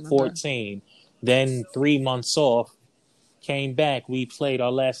and remember. 14. Then 3 months off, came back. We played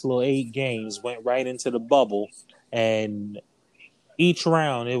our last little 8 games, went right into the bubble, and each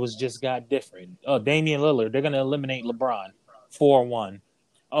round it was just got different. Oh, Damian Lillard, they're gonna eliminate LeBron, 4-1.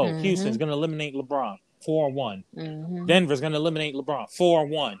 Oh, Houston's Mhm. gonna eliminate LeBron, 4-1. Mhm. Denver's gonna eliminate LeBron,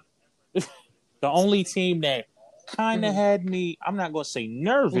 4-1. The only team that kind of Mhm. had me, I'm not going to say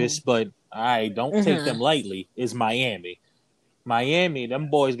nervous, Mhm. but I don't take them Mhm. lightly, is Miami. Miami, them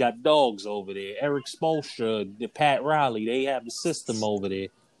boys got dogs over there. Eric Spoelstra, the Pat Riley, they have a system over there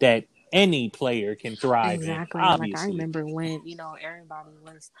that any player can thrive in, Exactly. Like I obviously. remember when everybody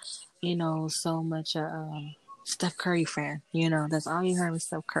was so much Steph Curry fan. That's all you heard was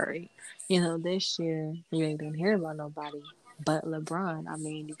Steph Curry. This year you ain't didn't hear about nobody but LeBron. I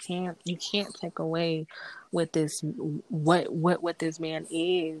mean, you can't take away what this man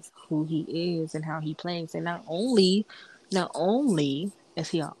is, who he is, and how he plays. And not only is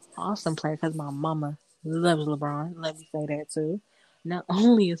he an awesome player, because my mama loves LeBron. Let me say that too. Not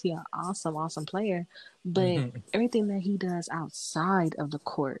only is he an awesome, awesome player, but everything that he does outside of the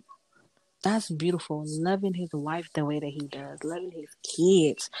court, that's beautiful. Loving his wife the way that he does, loving his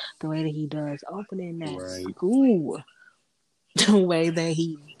kids the way that he does, opening that Right. school the way that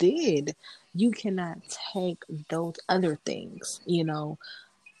he did. You cannot take those other things,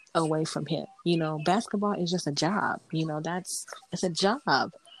 away from him. Basketball is just a job. It's a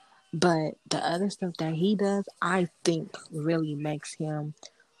job. But the other stuff that he does, I think really makes him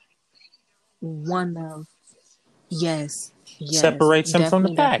one of, yes, yes, Separates him from the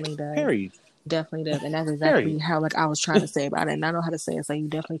definitely, pack, definitely does. period. Definitely does. And that's exactly Period. how like I was trying to say about it. And I know how to say it, so you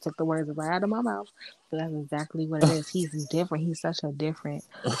definitely took the words right out of my mouth. But that's exactly what it is. He's different. He's such a different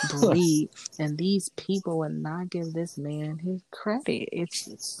breed. And these people would not give this man his credit.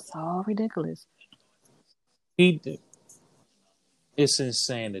 It's so ridiculous. he It's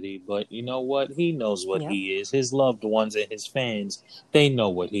insanity, but you know what? He knows what Yep. he is. His loved ones and his fans, they know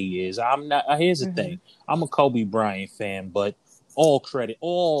what he is. I'm not. Here's the Mm-hmm. thing: I'm a Kobe Bryant fan, but all credit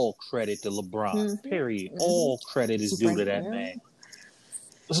to LeBron. Period. Mm-hmm. All credit is Mm-hmm. due Like, to that yeah. man.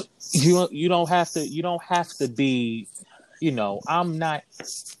 You don't have to be. I'm not.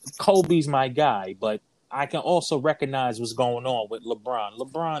 Kobe's my guy, but I can also recognize what's going on with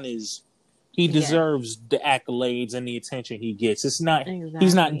LeBron. He Yes. deserves the accolades and the attention he gets. He's not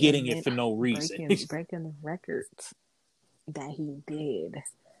Exactly. getting And it then for no reason. breaking the records that he did.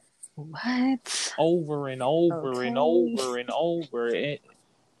 What? Over and over and Okay. over and over.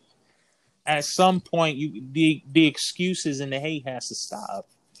 At some point, the excuses and the hate has to stop.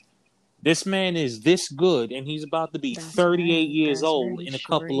 This man is this good, and he's about to be That's 38 right. years That's right. old He in a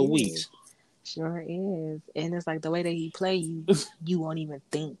sure couple of is. weeks. Sure is. And it's like the way that he play, you won't even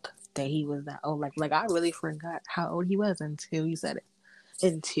think that he was that old. Like I really forgot how old he was until you said it.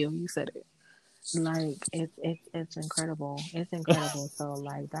 Until you said it. Like it's incredible. It's incredible. So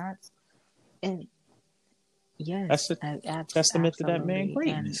like that's and Yes, That's a testament to that man absolutely.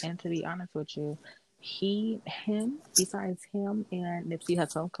 greatness. And to be honest with you, besides him and Nipsey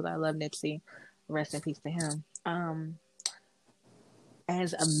Hussle, because I love Nipsey, rest in peace to him.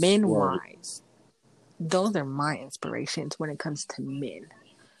 As a men Word. wise, those are my inspirations when it comes to men.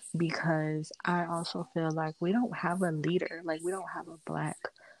 Because I also feel like we don't have a leader, like we don't have a black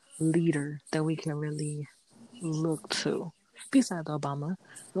leader that we can really look to. Besides Obama,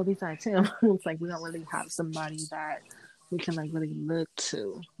 well, besides him, it's like we don't really have somebody that we can like really look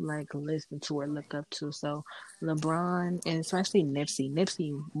to, like listen to or look up to. So LeBron and especially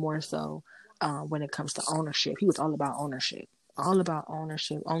Nipsey more so when it comes to ownership. He was all about ownership, all about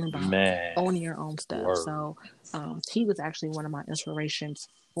Man. owning your own stuff. Word. So he was actually one of my inspirations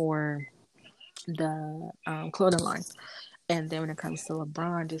for the clothing line. And then when it comes to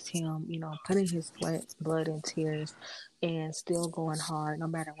LeBron, just him, putting his sweat, blood, and tears and still going hard, no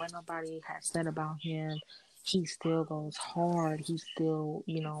matter what nobody has said about him. He still goes hard. He still,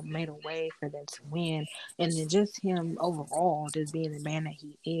 made a way for them to win. And then just him overall, just being the man that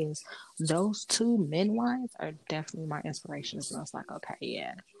he is, those two men wise are definitely my inspirations. And I was like, okay,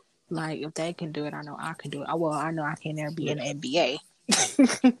 yeah. Like, if they can do it, I know I can do it. Well, I know I can never be in the NBA.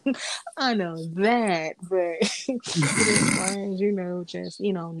 I know that, but as far as just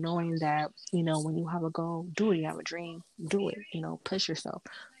knowing that when you have a goal, do it. You have a dream, do it. Push yourself,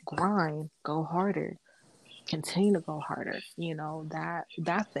 grind, go harder, continue to go harder. That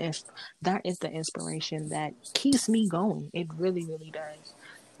is the inspiration that keeps me going. It really, really does.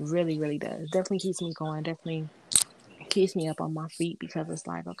 Really, really does. Definitely keeps me going. Definitely keeps me up on my feet because it's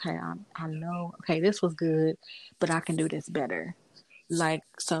like, okay, I know, okay, this was good, but I can do this better. Like,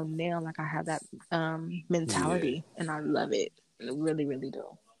 so now, like, I have that Yeah. mentality and I love it. I really, really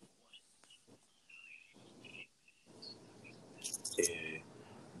do. Yeah.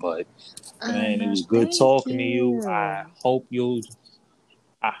 But man, it was good Thank talking to you. you. I,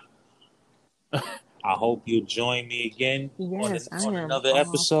 I hope you'll join me again Yes, I on am another all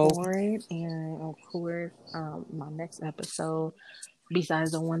episode. for it. And of course, my next episode,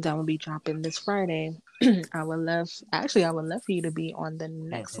 besides the ones I will be dropping this Friday, I would love for you to be on the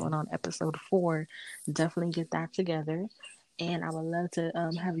next Mm-hmm. one on episode 4. Definitely get that together. And I would love to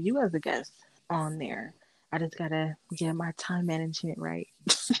have you as a guest on there. I just gotta get my time management right.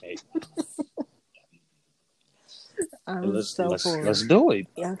 Hey, I'm let's so let's for let's it. do it.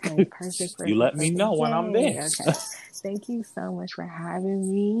 Okay, perfect, You perfect, let me perfect. know when I'm Yay. there. Okay. Thank you so much for having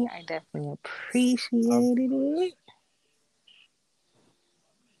me. I definitely All appreciated it.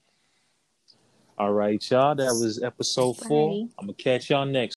 all right, y'all. That was episode 4. Bye. I'm gonna catch y'all next.